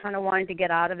 I've been kind of wanting to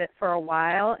get out of it for a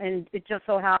while, and it just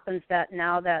so happens that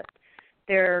now that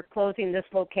they're closing this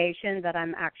location that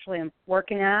I'm actually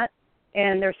working at,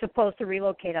 and they're supposed to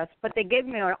relocate us, but they gave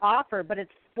me an offer, but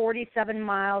it's 47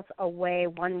 miles away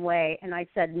one way, and I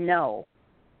said no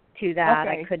to that.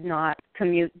 Okay. I could not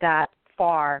commute that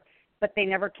far, but they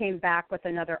never came back with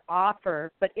another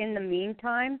offer. But in the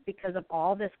meantime, because of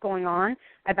all this going on,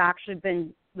 I've actually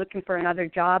been looking for another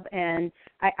job, and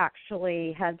I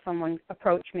actually had someone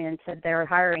approach me and said they were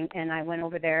hiring, and I went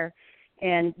over there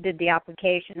and did the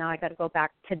application. Now I got to go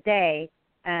back today,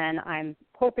 and I'm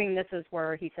hoping this is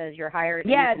where he says you're hired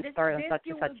and you can start on such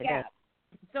and such a date.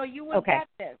 So you will get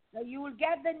this. So you will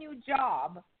get the new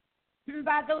job,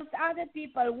 but those other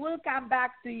people will come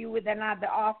back to you with another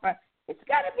offer. It's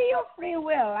got to be your free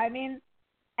will. I mean,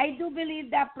 I do believe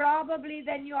that probably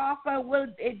the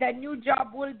new job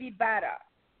will be better.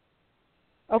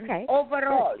 Okay.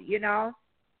 Overall, Good. you know.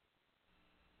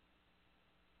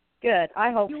 Good.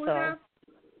 I hope so.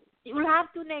 You will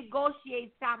have to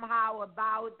negotiate somehow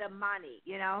about the money,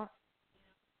 you know.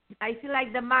 I feel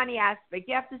like the money aspect.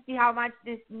 You have to see how much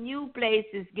this new place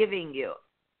is giving you.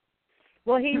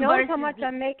 Well, he knows how much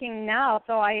I'm making now,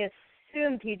 so I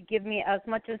assumed he'd give me as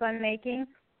much as I'm making,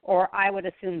 or I would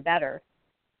assume better.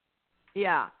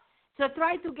 Yeah. So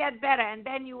try to get better, and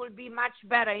then you will be much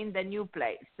better in the new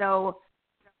place. So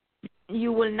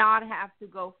you will not have to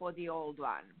go for the old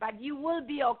one. But you will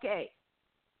be okay.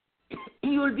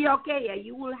 You will be okay.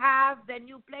 You will have the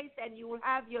new place, and you will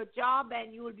have your job,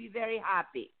 and you will be very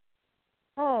happy.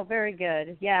 Oh, very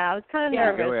good. Yeah, I was kind of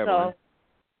nervous, so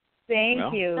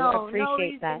thank you.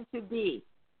 Appreciate that. No reason to be.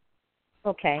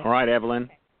 Okay. All right, Evelyn.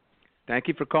 Thank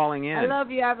you for calling in. I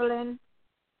love you, Evelyn.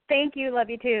 Thank you. Love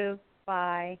you, too.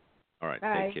 Bye. All right,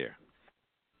 Bye. take care.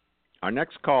 Our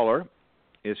next caller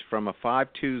is from a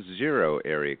 520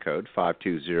 area code,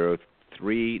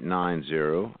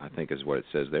 520390, I think is what it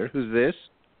says there. Who's this?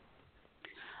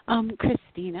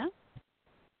 Christina.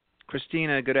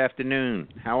 Christina, good afternoon.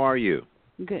 How are you?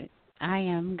 Good. I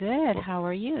am good. How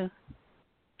are you?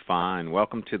 Fine.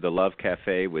 Welcome to the Love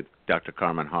Cafe with Dr.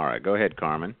 Carmen Harra. Go ahead,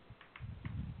 Carmen.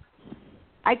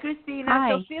 Hi, Christina.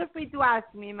 Hi. So feel free to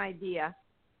ask me, my dear.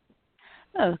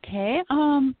 Okay.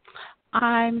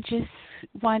 I'm just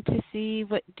want to see,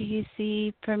 what do you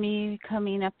see for me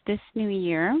coming up this new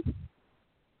year?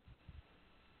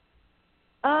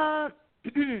 Are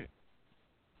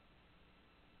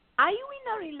you in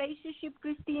a relationship,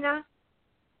 Christina?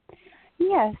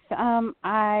 Yes.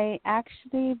 I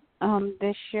actually,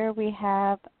 this year we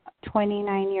have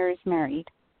 29 years married.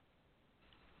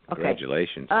 Okay.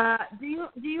 Congratulations. Do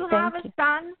you have a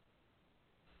son?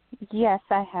 Yes,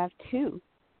 I have 2.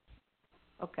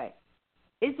 Okay.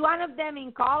 Is one of them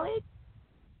in college?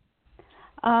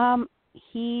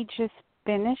 He just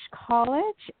finished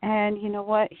college, and you know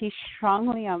what? He's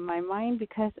strongly on my mind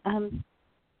because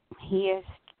he is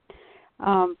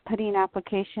putting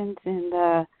applications in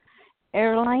the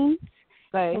airlines.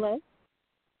 Right. Hello?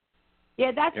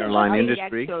 Yeah, that's Airline amazing,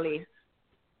 industry? actually.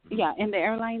 Yeah, in the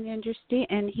airline industry,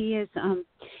 and he is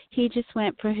he just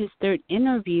went for his 3rd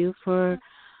interview for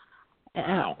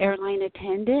Wow. airline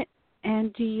attendant.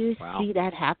 And do you see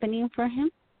that happening for him?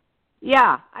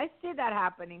 Yeah, I see that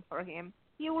happening for him.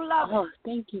 He will love it. Oh,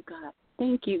 thank you, God.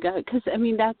 Thank you, God. Because, I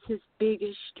mean, that's his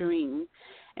biggest dream.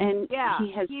 And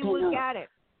he will get it.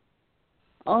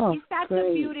 Oh, he's such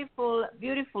great. a beautiful,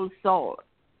 beautiful soul.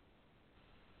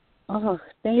 Oh,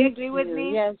 thank you. Agree with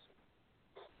me? Yes.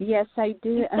 Yes, I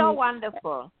do. He's so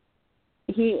wonderful.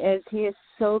 He is. He is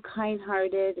so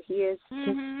kind-hearted. He is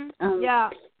just,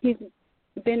 he's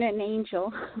been an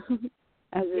angel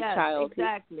as a child.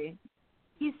 Exactly.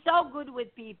 He's so good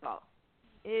with people.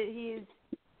 He's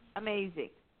amazing.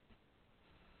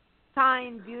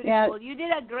 Kind, beautiful. Yeah. You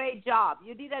did a great job.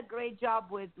 You did a great job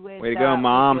with Way to go,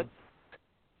 Mom.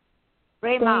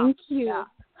 Thank Mom. you. Yeah.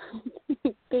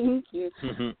 Thank you.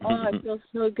 Oh, I feel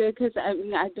so good because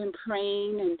I've been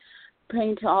praying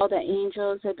to all the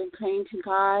angels. I've been praying to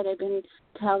God. I've been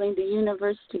telling the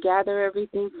universe to gather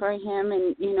everything for him,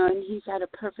 and and he's at a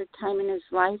perfect time in his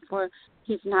life where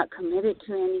he's not committed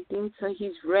to anything, so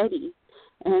he's ready.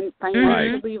 And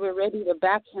financially, we're ready to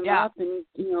back him up and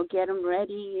get him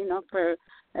ready, for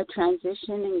a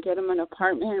transition and get him an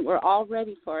apartment. We're all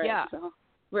ready for it. So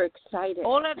we're excited.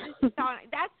 All of this is on.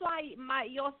 That's why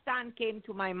your son came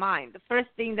to my mind. The first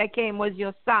thing that came was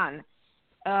your son.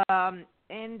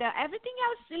 And everything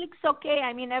else looks okay.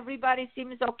 I mean, everybody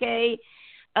seems okay.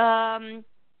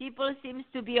 People seems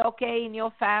to be okay in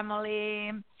your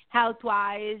family,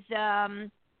 health-wise.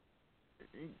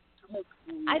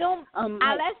 I don't,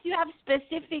 unless you have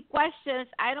specific questions,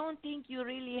 I don't think you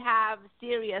really have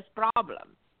serious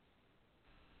problems.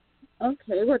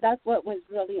 Okay, well, that's what was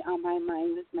really on my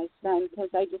mind was my son, because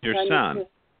I just your wanted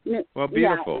son. Well,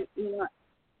 beautiful. Yeah,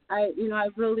 I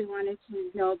really wanted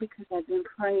to know because I've been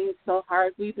praying so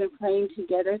hard. We've been praying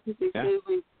together because they say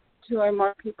when 2 or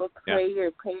more people pray,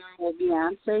 your prayer will be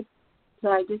answered.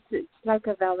 So it's like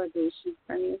a validation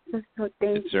for me. So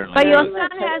thank you. But your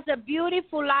son has a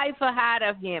beautiful life ahead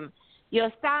of him. Your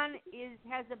son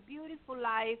has a beautiful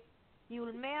life. He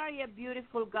will marry a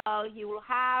beautiful girl. He will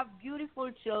have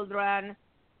beautiful children.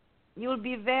 You'll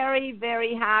be very,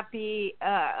 very happy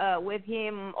with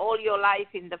him all your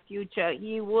life in the future.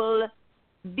 He will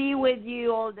be with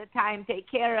you all the time, take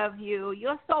care of you.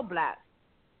 You're so blessed.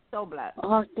 So blessed.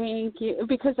 Oh, thank you.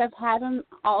 Because I've had him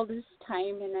all this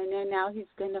time, and I know now he's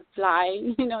going to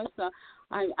fly, so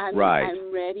I'm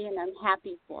ready, and I'm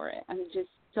happy for it. I'm just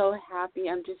so happy.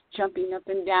 I'm just jumping up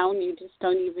and down. You just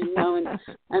don't even know. And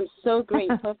I'm so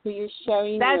grateful for you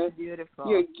sharing your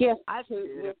gift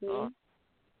with me.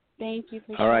 Thank you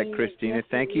for sharing. All right, Christina,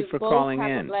 thank you for calling in.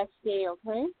 Have a blessed day,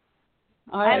 okay?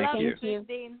 All right, thank you.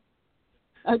 Christine.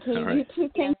 Okay, you too.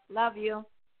 Thank you. Love you.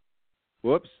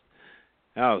 Whoops.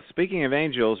 Oh, speaking of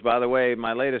angels, by the way,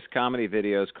 my latest comedy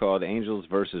video is called Angels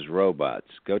versus Robots.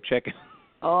 Go check it.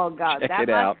 Oh God,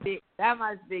 that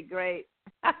must be great.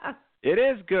 It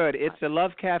is good. It's a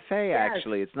love cafe,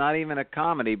 actually. It's not even a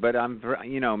comedy, but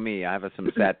me. I have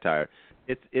some satire.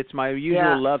 It's my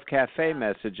usual love cafe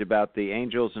message about the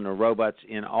angels and the robots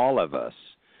in all of us.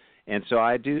 And so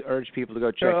I do urge people to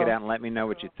go check it out and let me know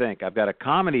what you think. I've got a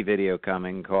comedy video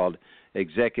coming called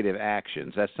Executive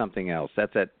Actions. That's something else.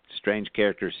 That's that strange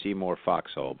character Seymour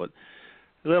Foxhole. But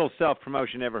a little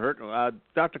self-promotion never hurt.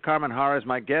 Dr. Carmen Harra is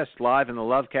my guest live in the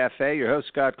Love Cafe. Your host,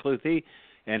 Scott Cluthe.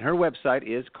 And her website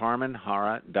is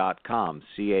carmenharra.com,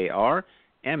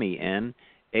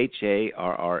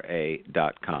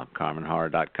 CarmenHarra.com,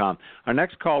 carmenharra.com. Our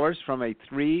next caller is from a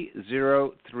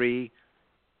 303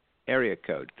 area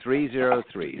code,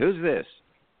 303. Who's this?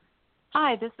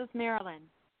 Hi, this is Marilyn.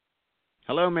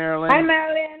 Hello, Marilyn. Hi,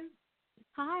 Marilyn.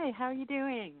 Hi, how are you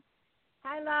doing?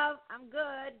 Hi, love. I'm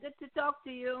good. Good to talk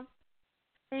to you.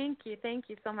 Thank you. Thank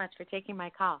you so much for taking my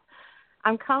call.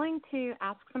 I'm calling to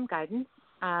ask some guidance.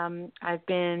 I've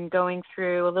been going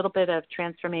through a little bit of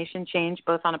transformation change,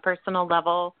 both on a personal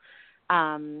level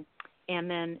and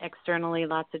then externally,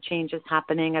 lots of changes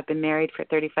happening. I've been married for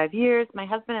 35 years. My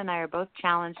husband and I are both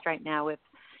challenged right now with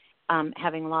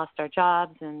having lost our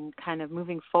jobs and kind of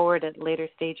moving forward at later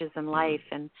stages in life,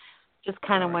 and just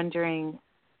kind of wondering,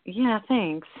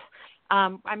 thanks.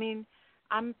 I mean,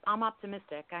 I'm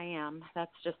optimistic. I am.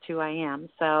 That's just who I am.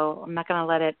 So I'm not going to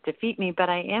let it defeat me, but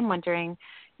I am wondering,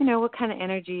 what kind of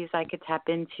energies I could tap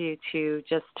into to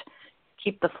just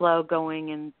keep the flow going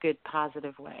in a good,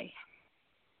 positive way.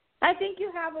 I think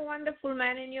you have a wonderful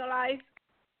man in your life.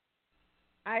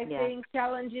 I think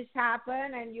challenges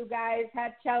happen, and you guys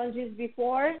had challenges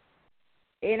before,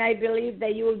 and I believe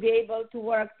that you will be able to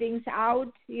work things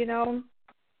out,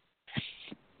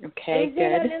 Okay, Is it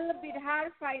a little bit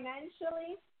hard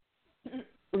financially?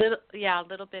 A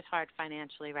little bit hard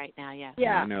financially right now, yes.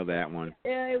 Yeah. I know that one.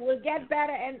 It will get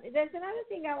better. And there's another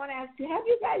thing I want to ask you. Have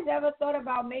you guys ever thought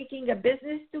about making a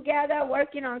business together,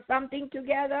 working on something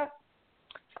together?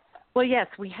 Well, yes,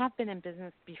 we have been in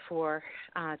business before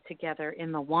together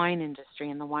in the wine industry,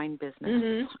 in the wine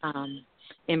business,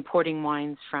 importing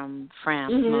wines from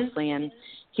France mostly. And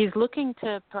he's looking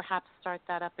to perhaps start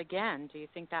that up again. Do you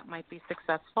think that might be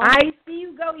successful? I see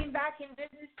you going back in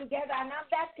business together. I'm not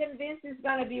that convinced it's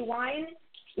going to be wine.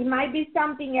 It might be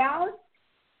something else.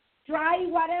 Try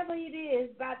whatever it is,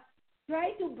 but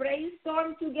try to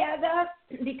brainstorm together,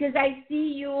 because I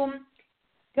see you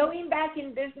going back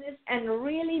in business and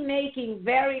really making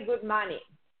very good money.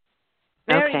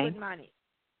 Very good money.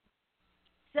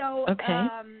 So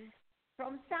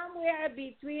from somewhere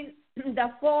between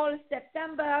the fall,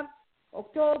 September,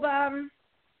 October,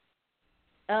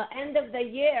 end of the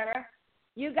year,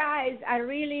 you guys are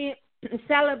really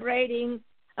celebrating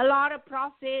a lot of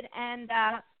profit and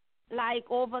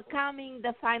overcoming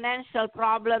the financial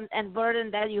problems and burden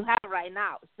that you have right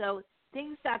now. So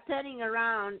things are turning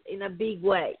around in a big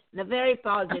way, in a very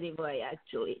positive way,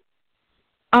 actually.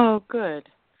 Oh, good.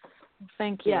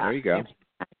 Thank you. Yeah. There you go.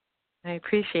 I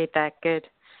appreciate that. Good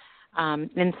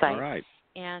insight. All right.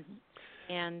 And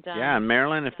and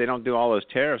Marilyn, if they don't do all those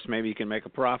tariffs, maybe you can make a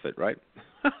profit, right?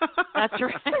 That's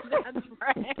right. That's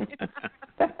right.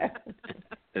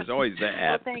 There's always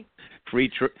that. Well,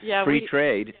 free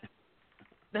trade.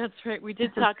 That's right. We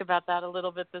did talk about that a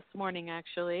little bit this morning,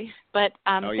 actually. But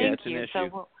thank you.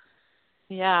 So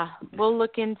we'll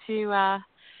look into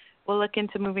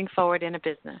moving forward in a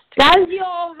business. Does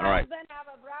your husband have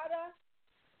a brother?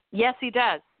 Yes, he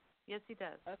does.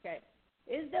 Okay.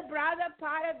 Is the brother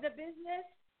part of the business?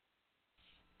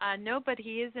 No, but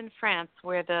he is in France,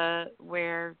 where the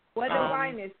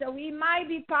wine is. So he might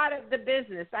be part of the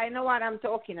business. I know what I'm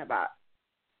talking about.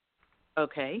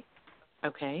 Okay,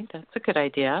 that's a good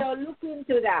idea. So look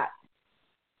into that.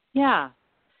 Yeah,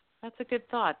 that's a good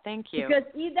thought. Thank you. Because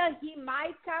either he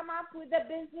might come up with a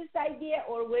business idea,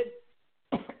 or with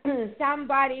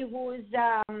somebody who's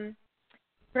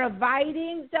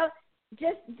providing. So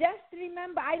just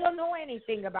remember, I don't know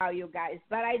anything about you guys,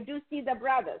 but I do see the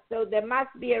brother. So there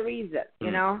must be a reason,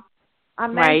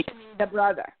 I'm mentioning the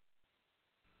brother.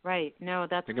 Right. No,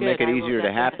 that's good. It can make it easier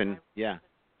to happen. Yeah.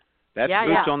 That's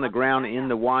boots on the ground in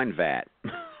the wine vat.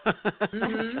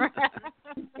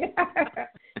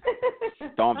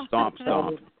 Stomp, stomp,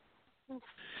 stomp.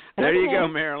 There you go,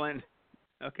 Marilyn.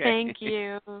 Okay. Thank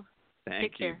you.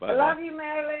 Thank you. I love you,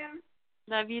 Marilyn.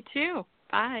 Love you too.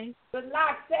 Bye. Good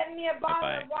luck. Send me a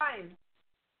bottle of wine.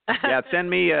 Yeah, send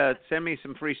me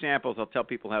some free samples. I'll tell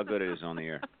people how good it is on the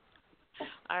air.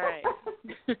 All right.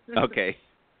 Okay.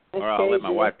 Or I'll let my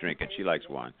wife drink it. She likes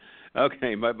wine.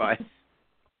 Okay, bye-bye.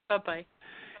 Bye-bye.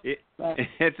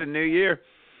 It's a new year.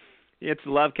 It's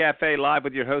Love Cafe Live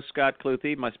with your host, Scott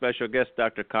Cluthe, my special guest,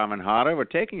 Dr. Carmen Harra. We're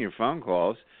taking your phone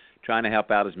calls, trying to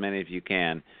help out as many of you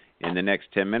can in the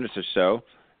next 10 minutes or so.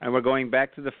 And we're going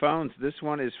back to the phones. This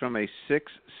one is from a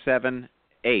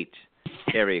 678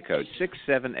 area code.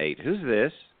 678. Who's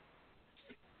this?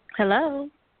 Hello.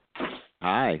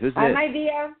 Hi. Who's this? Hi, my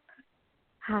dear.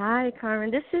 Hi,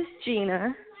 Carmen. This is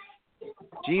Gina.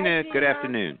 Gina, good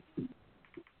afternoon.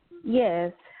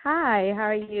 Yes. Hi, how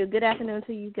are you? Good afternoon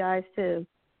to you guys, too.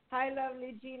 Hi,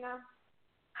 lovely Gina.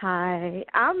 Hi.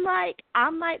 I'm like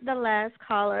the last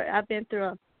caller. I've been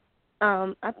through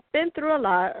a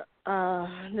lot.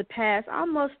 The past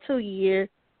almost 2 year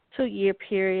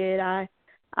period.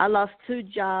 I lost 2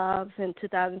 jobs in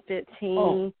 2015.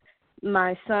 Oh.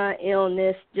 My son's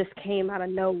illness just came out of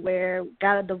nowhere.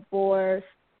 Got a divorce,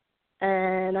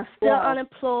 and I'm still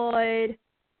unemployed.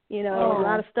 You know, a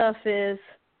lot of stuff is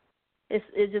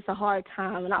it's just a hard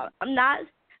time. And I'm not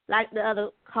like the other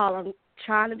caller. I'm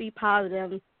trying to be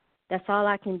positive. That's all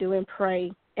I can do and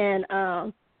pray. And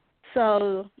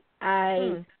so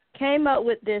I came up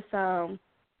with this job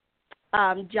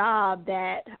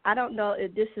that I don't know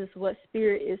if this is what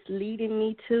Spirit is leading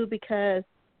me to, because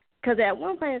at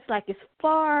one point it's like it's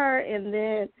far, and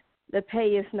then the pay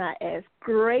is not as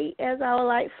great as I would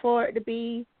like for it to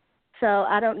be. So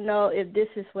I don't know if this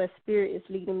is what Spirit is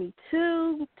leading me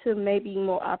to maybe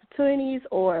more opportunities,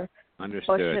 or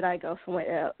should I go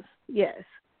somewhere else? Yes.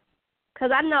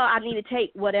 Because I know I need to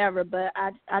take whatever, but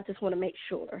I just want to make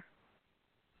sure.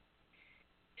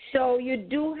 So you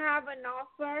do have an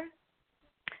offer?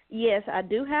 Yes, I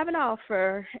do have an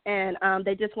offer, and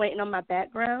they're just waiting on my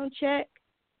background check,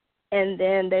 and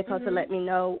then they're supposed to let me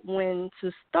know when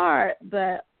to start.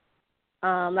 But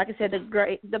like I said,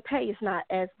 the pay is not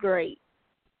as great.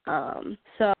 And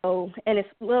it's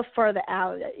a little further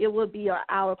out. It will be an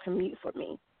hour commute for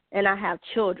me, and I have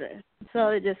children, so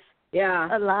it just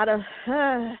a lot of.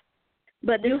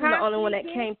 But this is the only one that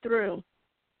came through.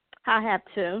 I have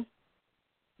 2.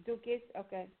 2 kids,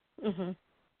 okay.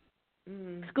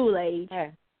 School age.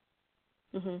 Okay.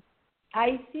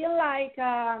 I feel like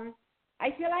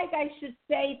I should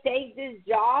say take this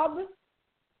job,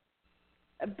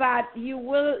 but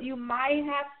you might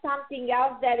have something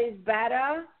else that is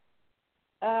better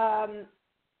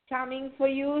coming for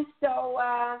you. So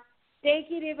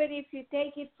take it, even if you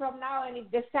take it from now, and if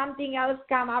there's something else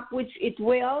come up, which it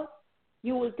will,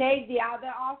 you will take the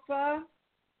other offer.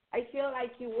 I feel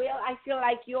like you will. I feel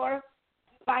like your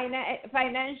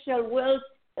financial will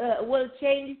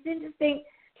change. It's interesting.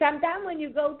 Sometimes when you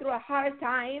go through a hard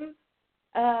time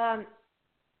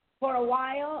for a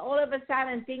while, all of a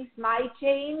sudden things might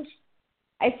change.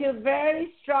 I feel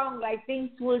very strong, like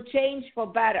things will change for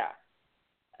better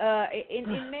in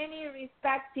many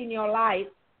respects in your life.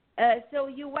 So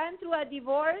you went through a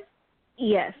divorce?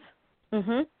 Yes.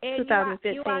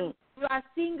 2015. You are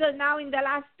single now in the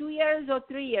last 2 years or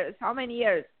 3 years? How many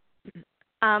years?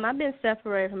 I've been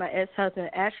separated from my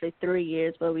ex-husband actually 3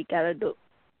 years, but we got a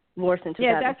divorce in 2015.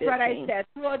 Yeah, that's what I said.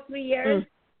 2 or 3 years.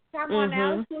 Someone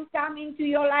else will come into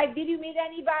your life. Did you meet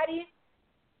anybody?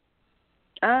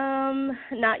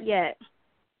 Not yet.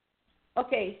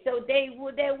 Okay, so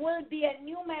there will be a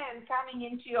new man coming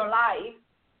into your life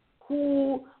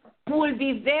who will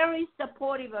be very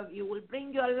supportive of you, will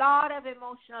bring you a lot of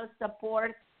emotional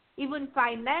support, even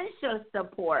financial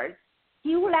support.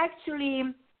 He will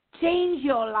actually change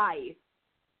your life,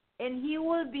 and he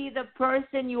will be the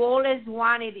person you always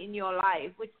wanted in your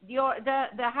life. Which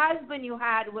the husband you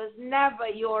had was never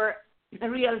your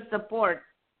real support,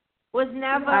 was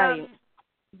never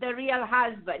the real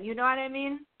husband. You know what I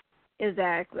mean?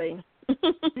 Exactly.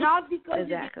 Not because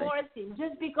you divorced him,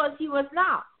 just because he was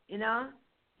not. You know?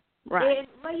 Right. And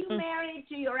were you married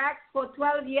to your ex for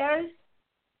 12 years?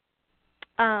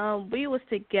 We was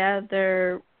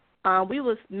together. We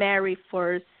was married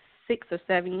for 6 or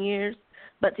 7 years,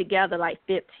 but together like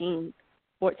 15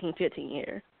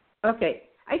 years. Okay.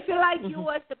 I feel like you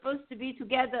were supposed to be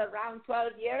together around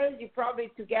 12 years. You're probably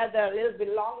together a little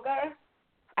bit longer.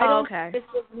 I don't think this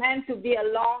was meant to be a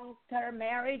long-term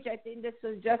marriage. I think this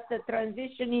was just a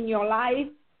transition in your life.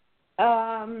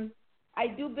 I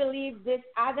do believe this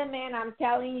other man I'm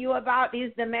telling you about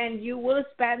is the man you will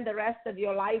spend the rest of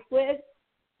your life with.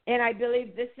 And I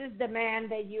believe this is the man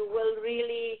that you will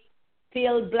really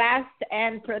feel blessed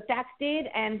and protected,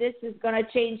 and this is going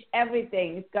to change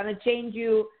everything. It's going to change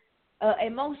you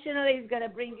emotionally. It's going to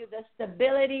bring you the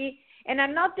stability. And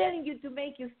I'm not telling you to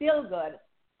make you feel good.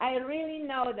 I really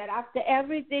know that after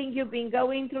everything you've been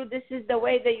going through, this is the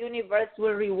way the universe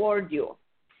will reward you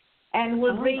and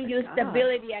will bring you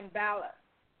stability and balance.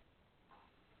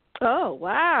 Oh,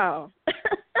 wow.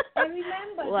 And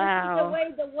remember, this is the way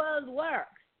the world works.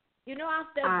 You know,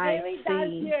 after a very dark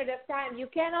period of time, you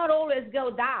cannot always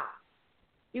go down.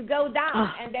 You go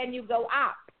down and then you go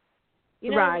up.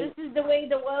 You know, this is the way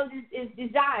the world is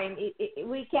designed.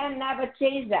 We can never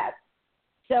change that.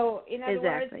 So, in other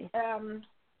words,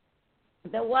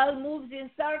 the world moves in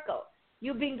circles.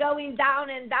 You've been going down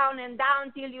and down and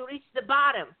down till you reach the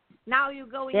bottom. Now you're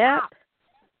going up.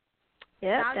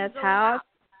 Yep, that's how.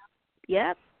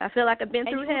 Yep, I feel like I've been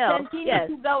through hell. And you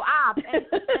continue to go up. And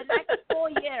the next 4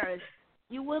 years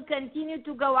will continue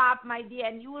to go up, my dear,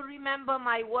 and you will remember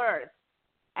my words,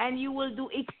 and you will do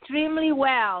extremely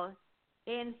well.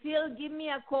 And Phil, give me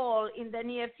a call in the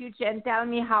near future and tell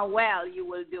me how well you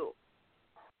will do.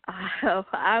 Oh,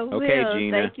 I will. Okay,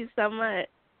 Gina. Thank you so much.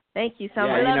 Thank you so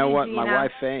much. Yeah, you know what? Gina. My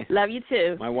wife Faye. Love you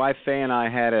too. My wife Faye and I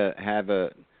had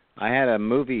a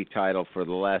movie title for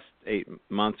the last 8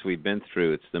 months we've been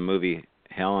through. It's the movie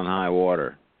Hell and High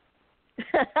Water.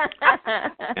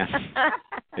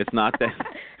 It's not that.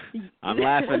 I'm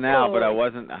laughing now, but I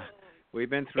wasn't. We've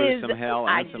been through some hell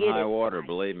and some high water,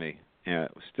 believe me. Yeah,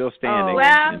 still standing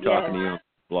and talking to you on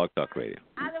Blog Talk Radio.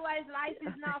 Otherwise, life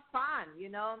is not fun, you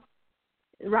know.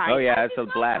 Right. Oh yeah, it's a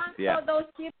blast. Yeah. For those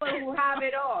people who have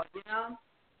it all, you know.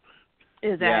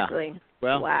 Exactly. Yeah.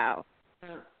 Well. Wow.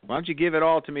 Why don't you give it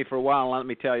all to me for a while and let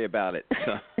me tell you about it?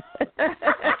 So,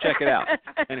 check it out.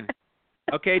 Anyway.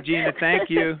 Okay, Gina,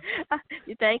 thank you.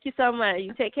 Thank you so much.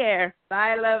 You take care.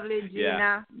 Bye, lovely Gina.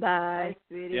 Yeah. Bye,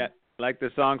 sweetie. Yeah, like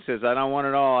the song says, I don't want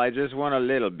it all. I just want a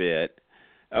little bit.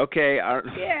 Okay, our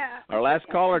last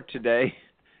caller today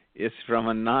is from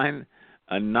a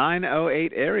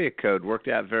 908 area code. Worked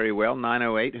out very well.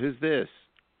 908. Who's this?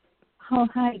 Oh,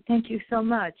 hi. Thank you so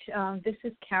much. This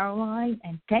is Caroline,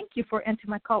 and thank you for entering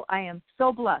my call. I am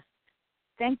so blessed.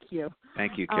 Thank you.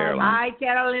 Thank you, Caroline. Hi,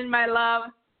 Caroline, my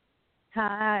love.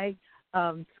 Hi,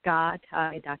 Scott.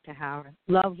 Hi, Dr. Harra.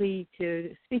 Lovely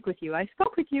to speak with you. I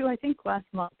spoke with you, I think, last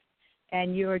month,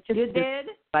 and you're just... You did?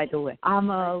 By the way, I'm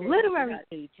a literary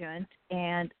agent,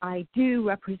 and I do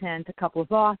represent a couple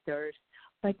of authors,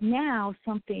 but now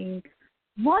something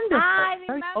wonderful. I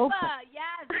remember. Very open.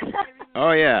 Yes, I remember.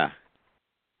 Oh, yeah.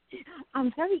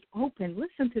 I'm very open.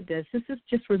 Listen to this. This is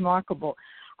just remarkable.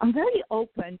 I'm very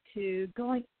open to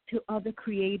going to other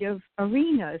creative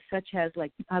arenas, such as,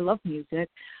 like, I love music.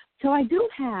 So I do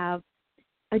have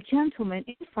a gentleman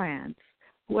in France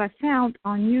who I found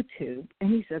on YouTube, and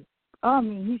he's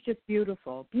he's just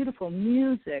beautiful, beautiful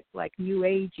music, like new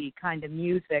agey kind of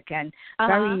music, and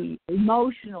very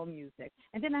emotional music.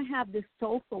 And then I have this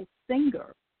soulful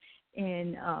singer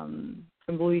from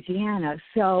Louisiana.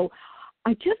 So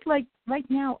I just right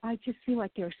now, I just feel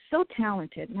like they're so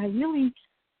talented, and I really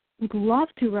would love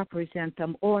to represent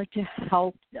them or to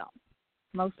help them,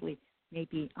 mostly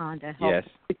maybe on the help, yes,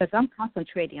 because I'm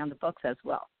concentrating on the books as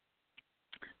well.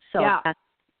 So that's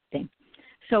the thing.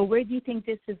 So where do you think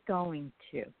this is going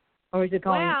to? Or is it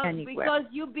going anywhere? Because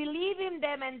you believe in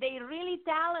them and they're really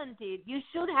talented. You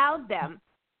should help them.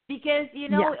 Because,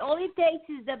 all it takes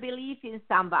is the belief in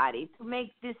somebody to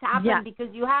make this happen,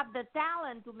 because you have the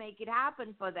talent to make it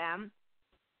happen for them.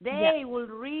 They will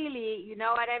really, you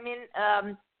know what I mean,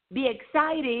 be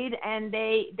excited, and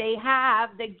they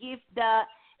have the gift,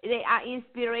 they are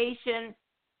inspiration.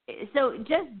 So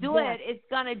just do it. It's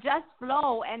going to just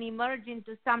flow and emerge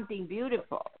into something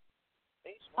beautiful.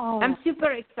 Oh. I'm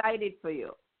super excited for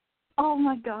you. Oh,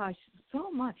 my gosh, so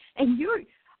much. And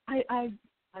I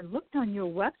looked on your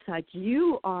website.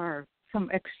 You are some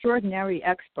extraordinary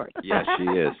expert. Yes, she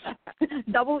is.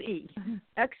 Double E,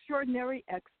 extraordinary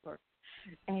expert.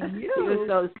 And you're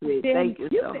so sweet. Thank you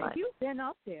so much. You've been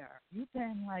up there. You've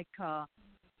been like the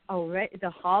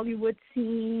Hollywood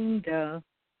scene, the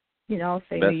New York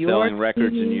best-selling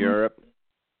records in Europe.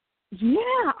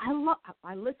 Yeah,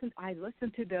 I listened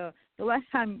to the last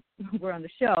time we were on the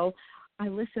show. I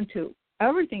listened to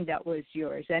everything that was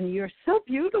yours, and you're so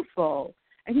beautiful,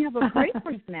 and you have a great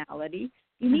personality.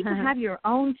 You need to have your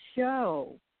own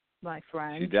show, my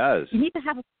friend. She does. You need to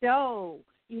have a show,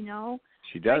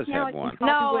 She does have one.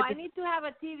 No, I need to have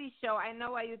a TV show. I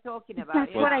know what you're talking about.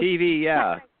 TV,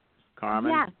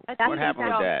 Carmen. Yes, what happened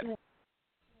with that?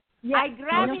 Yeah. I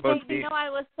gravitated.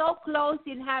 I was so close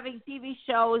in having TV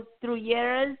shows through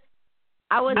years.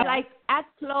 I was like at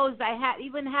close. I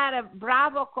even had a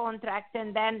Bravo contract,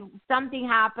 and then something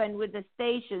happened with the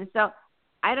station. So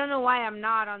I don't know why I'm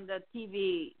not on the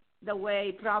TV the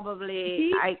way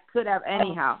probably I could have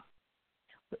anyhow.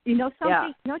 You know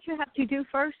something? You know what you have to do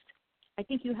first? I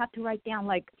think you have to write down,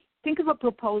 think of a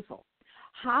proposal.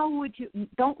 How would you,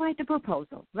 don't write the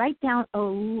proposal. Write down,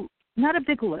 not a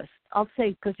big list, I'll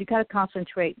say, because you got to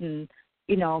concentrate and,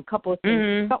 a couple of things.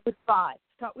 Mm-hmm. Start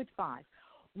with five.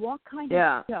 What kind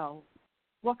of show?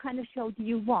 What kind of show do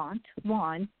you want?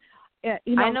 One.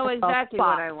 I know exactly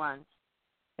what I want.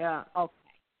 Yeah. Okay.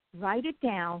 Write it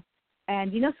down,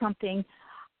 and you know something?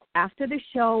 After the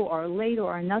show or later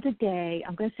or another day,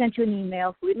 I'm going to send you an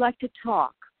email. We'd like to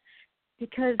talk.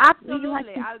 Because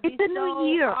absolutely, it's a new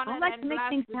year. I like to make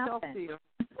things happen.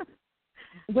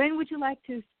 When would you like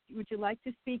to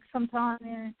speak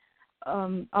sometime?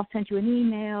 I'll send you an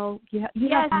email. Yes,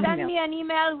 send me an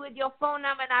email with your phone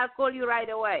number, and I'll call you right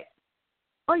away.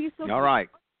 Oh, you're so All right.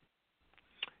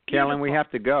 Carolyn, we have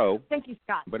to go. Thank you,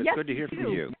 Scott. But it's good to hear from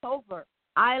you. It's over.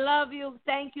 I love you.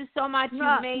 Thank you so much. You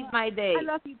made my day. I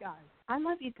love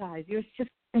you guys. You're just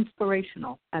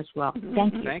inspirational as well.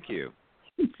 Thank you. Thank you.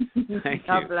 Thank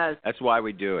God you. bless. That's why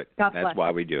we do it. God That's bless.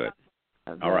 why we do it.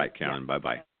 All right, Carolyn.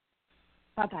 Bye-bye.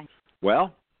 Bye-bye.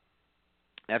 Well,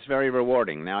 that's very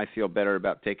rewarding. Now I feel better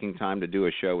about taking time to do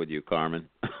a show with you, Carmen.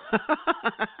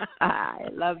 I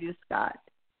love you, Scott.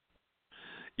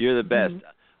 You're the best.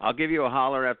 I'll give you a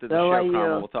holler after the show,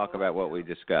 Carmen. We'll talk about what we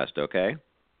discussed, okay?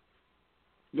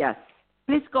 Yes.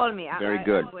 Please call me. Very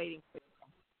good. I'm waiting for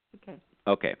you.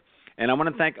 Okay. And I want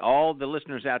to thank all the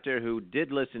listeners out there who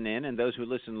did listen in and those who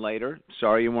listened later.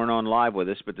 Sorry you weren't on live with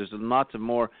us, but there's lots of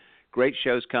more great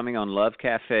shows coming on Love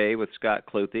Cafe with Scott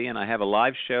Cluthe, and I have a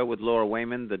live show with Laura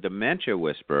Wayman, the Dementia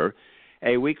Whisperer,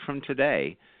 a week from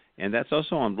today, and that's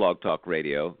also on Blog Talk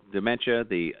Radio. Dementia,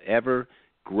 the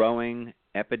ever-growing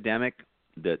epidemic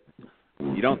that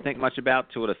you don't think much about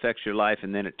till it affects your life,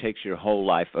 and then it takes your whole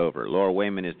life over. Laura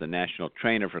Wayman is the national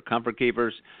trainer for Comfort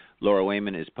Keepers. Laura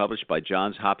Wayman is published by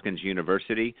Johns Hopkins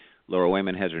University. Laura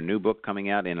Wayman has her new book coming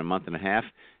out in a month and a half,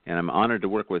 and I'm honored to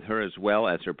work with her as well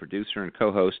as her producer and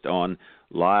co-host on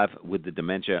Live with the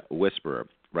Dementia Whisperer,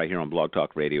 right here on Blog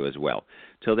Talk Radio as well.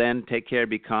 Till then, take care,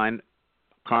 be kind.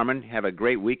 Carmen, have a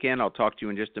great weekend. I'll talk to you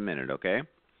in just a minute, okay?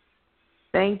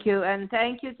 Thank you, and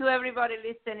thank you to everybody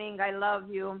listening. I love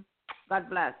you. God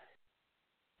bless.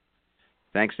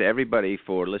 Thanks to everybody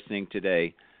for listening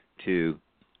today to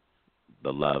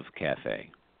the Love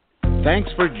Cafe. Thanks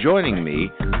for joining me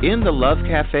in the Love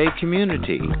Cafe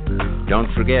community.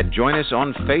 Don't forget, join us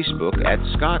on Facebook at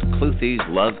Scott Cluthe's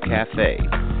Love Cafe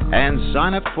and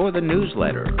sign up for the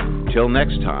newsletter. Till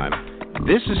next time,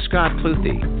 this is Scott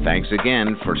Cluthe. Thanks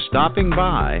again for stopping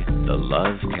by the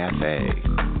Love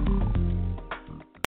Cafe.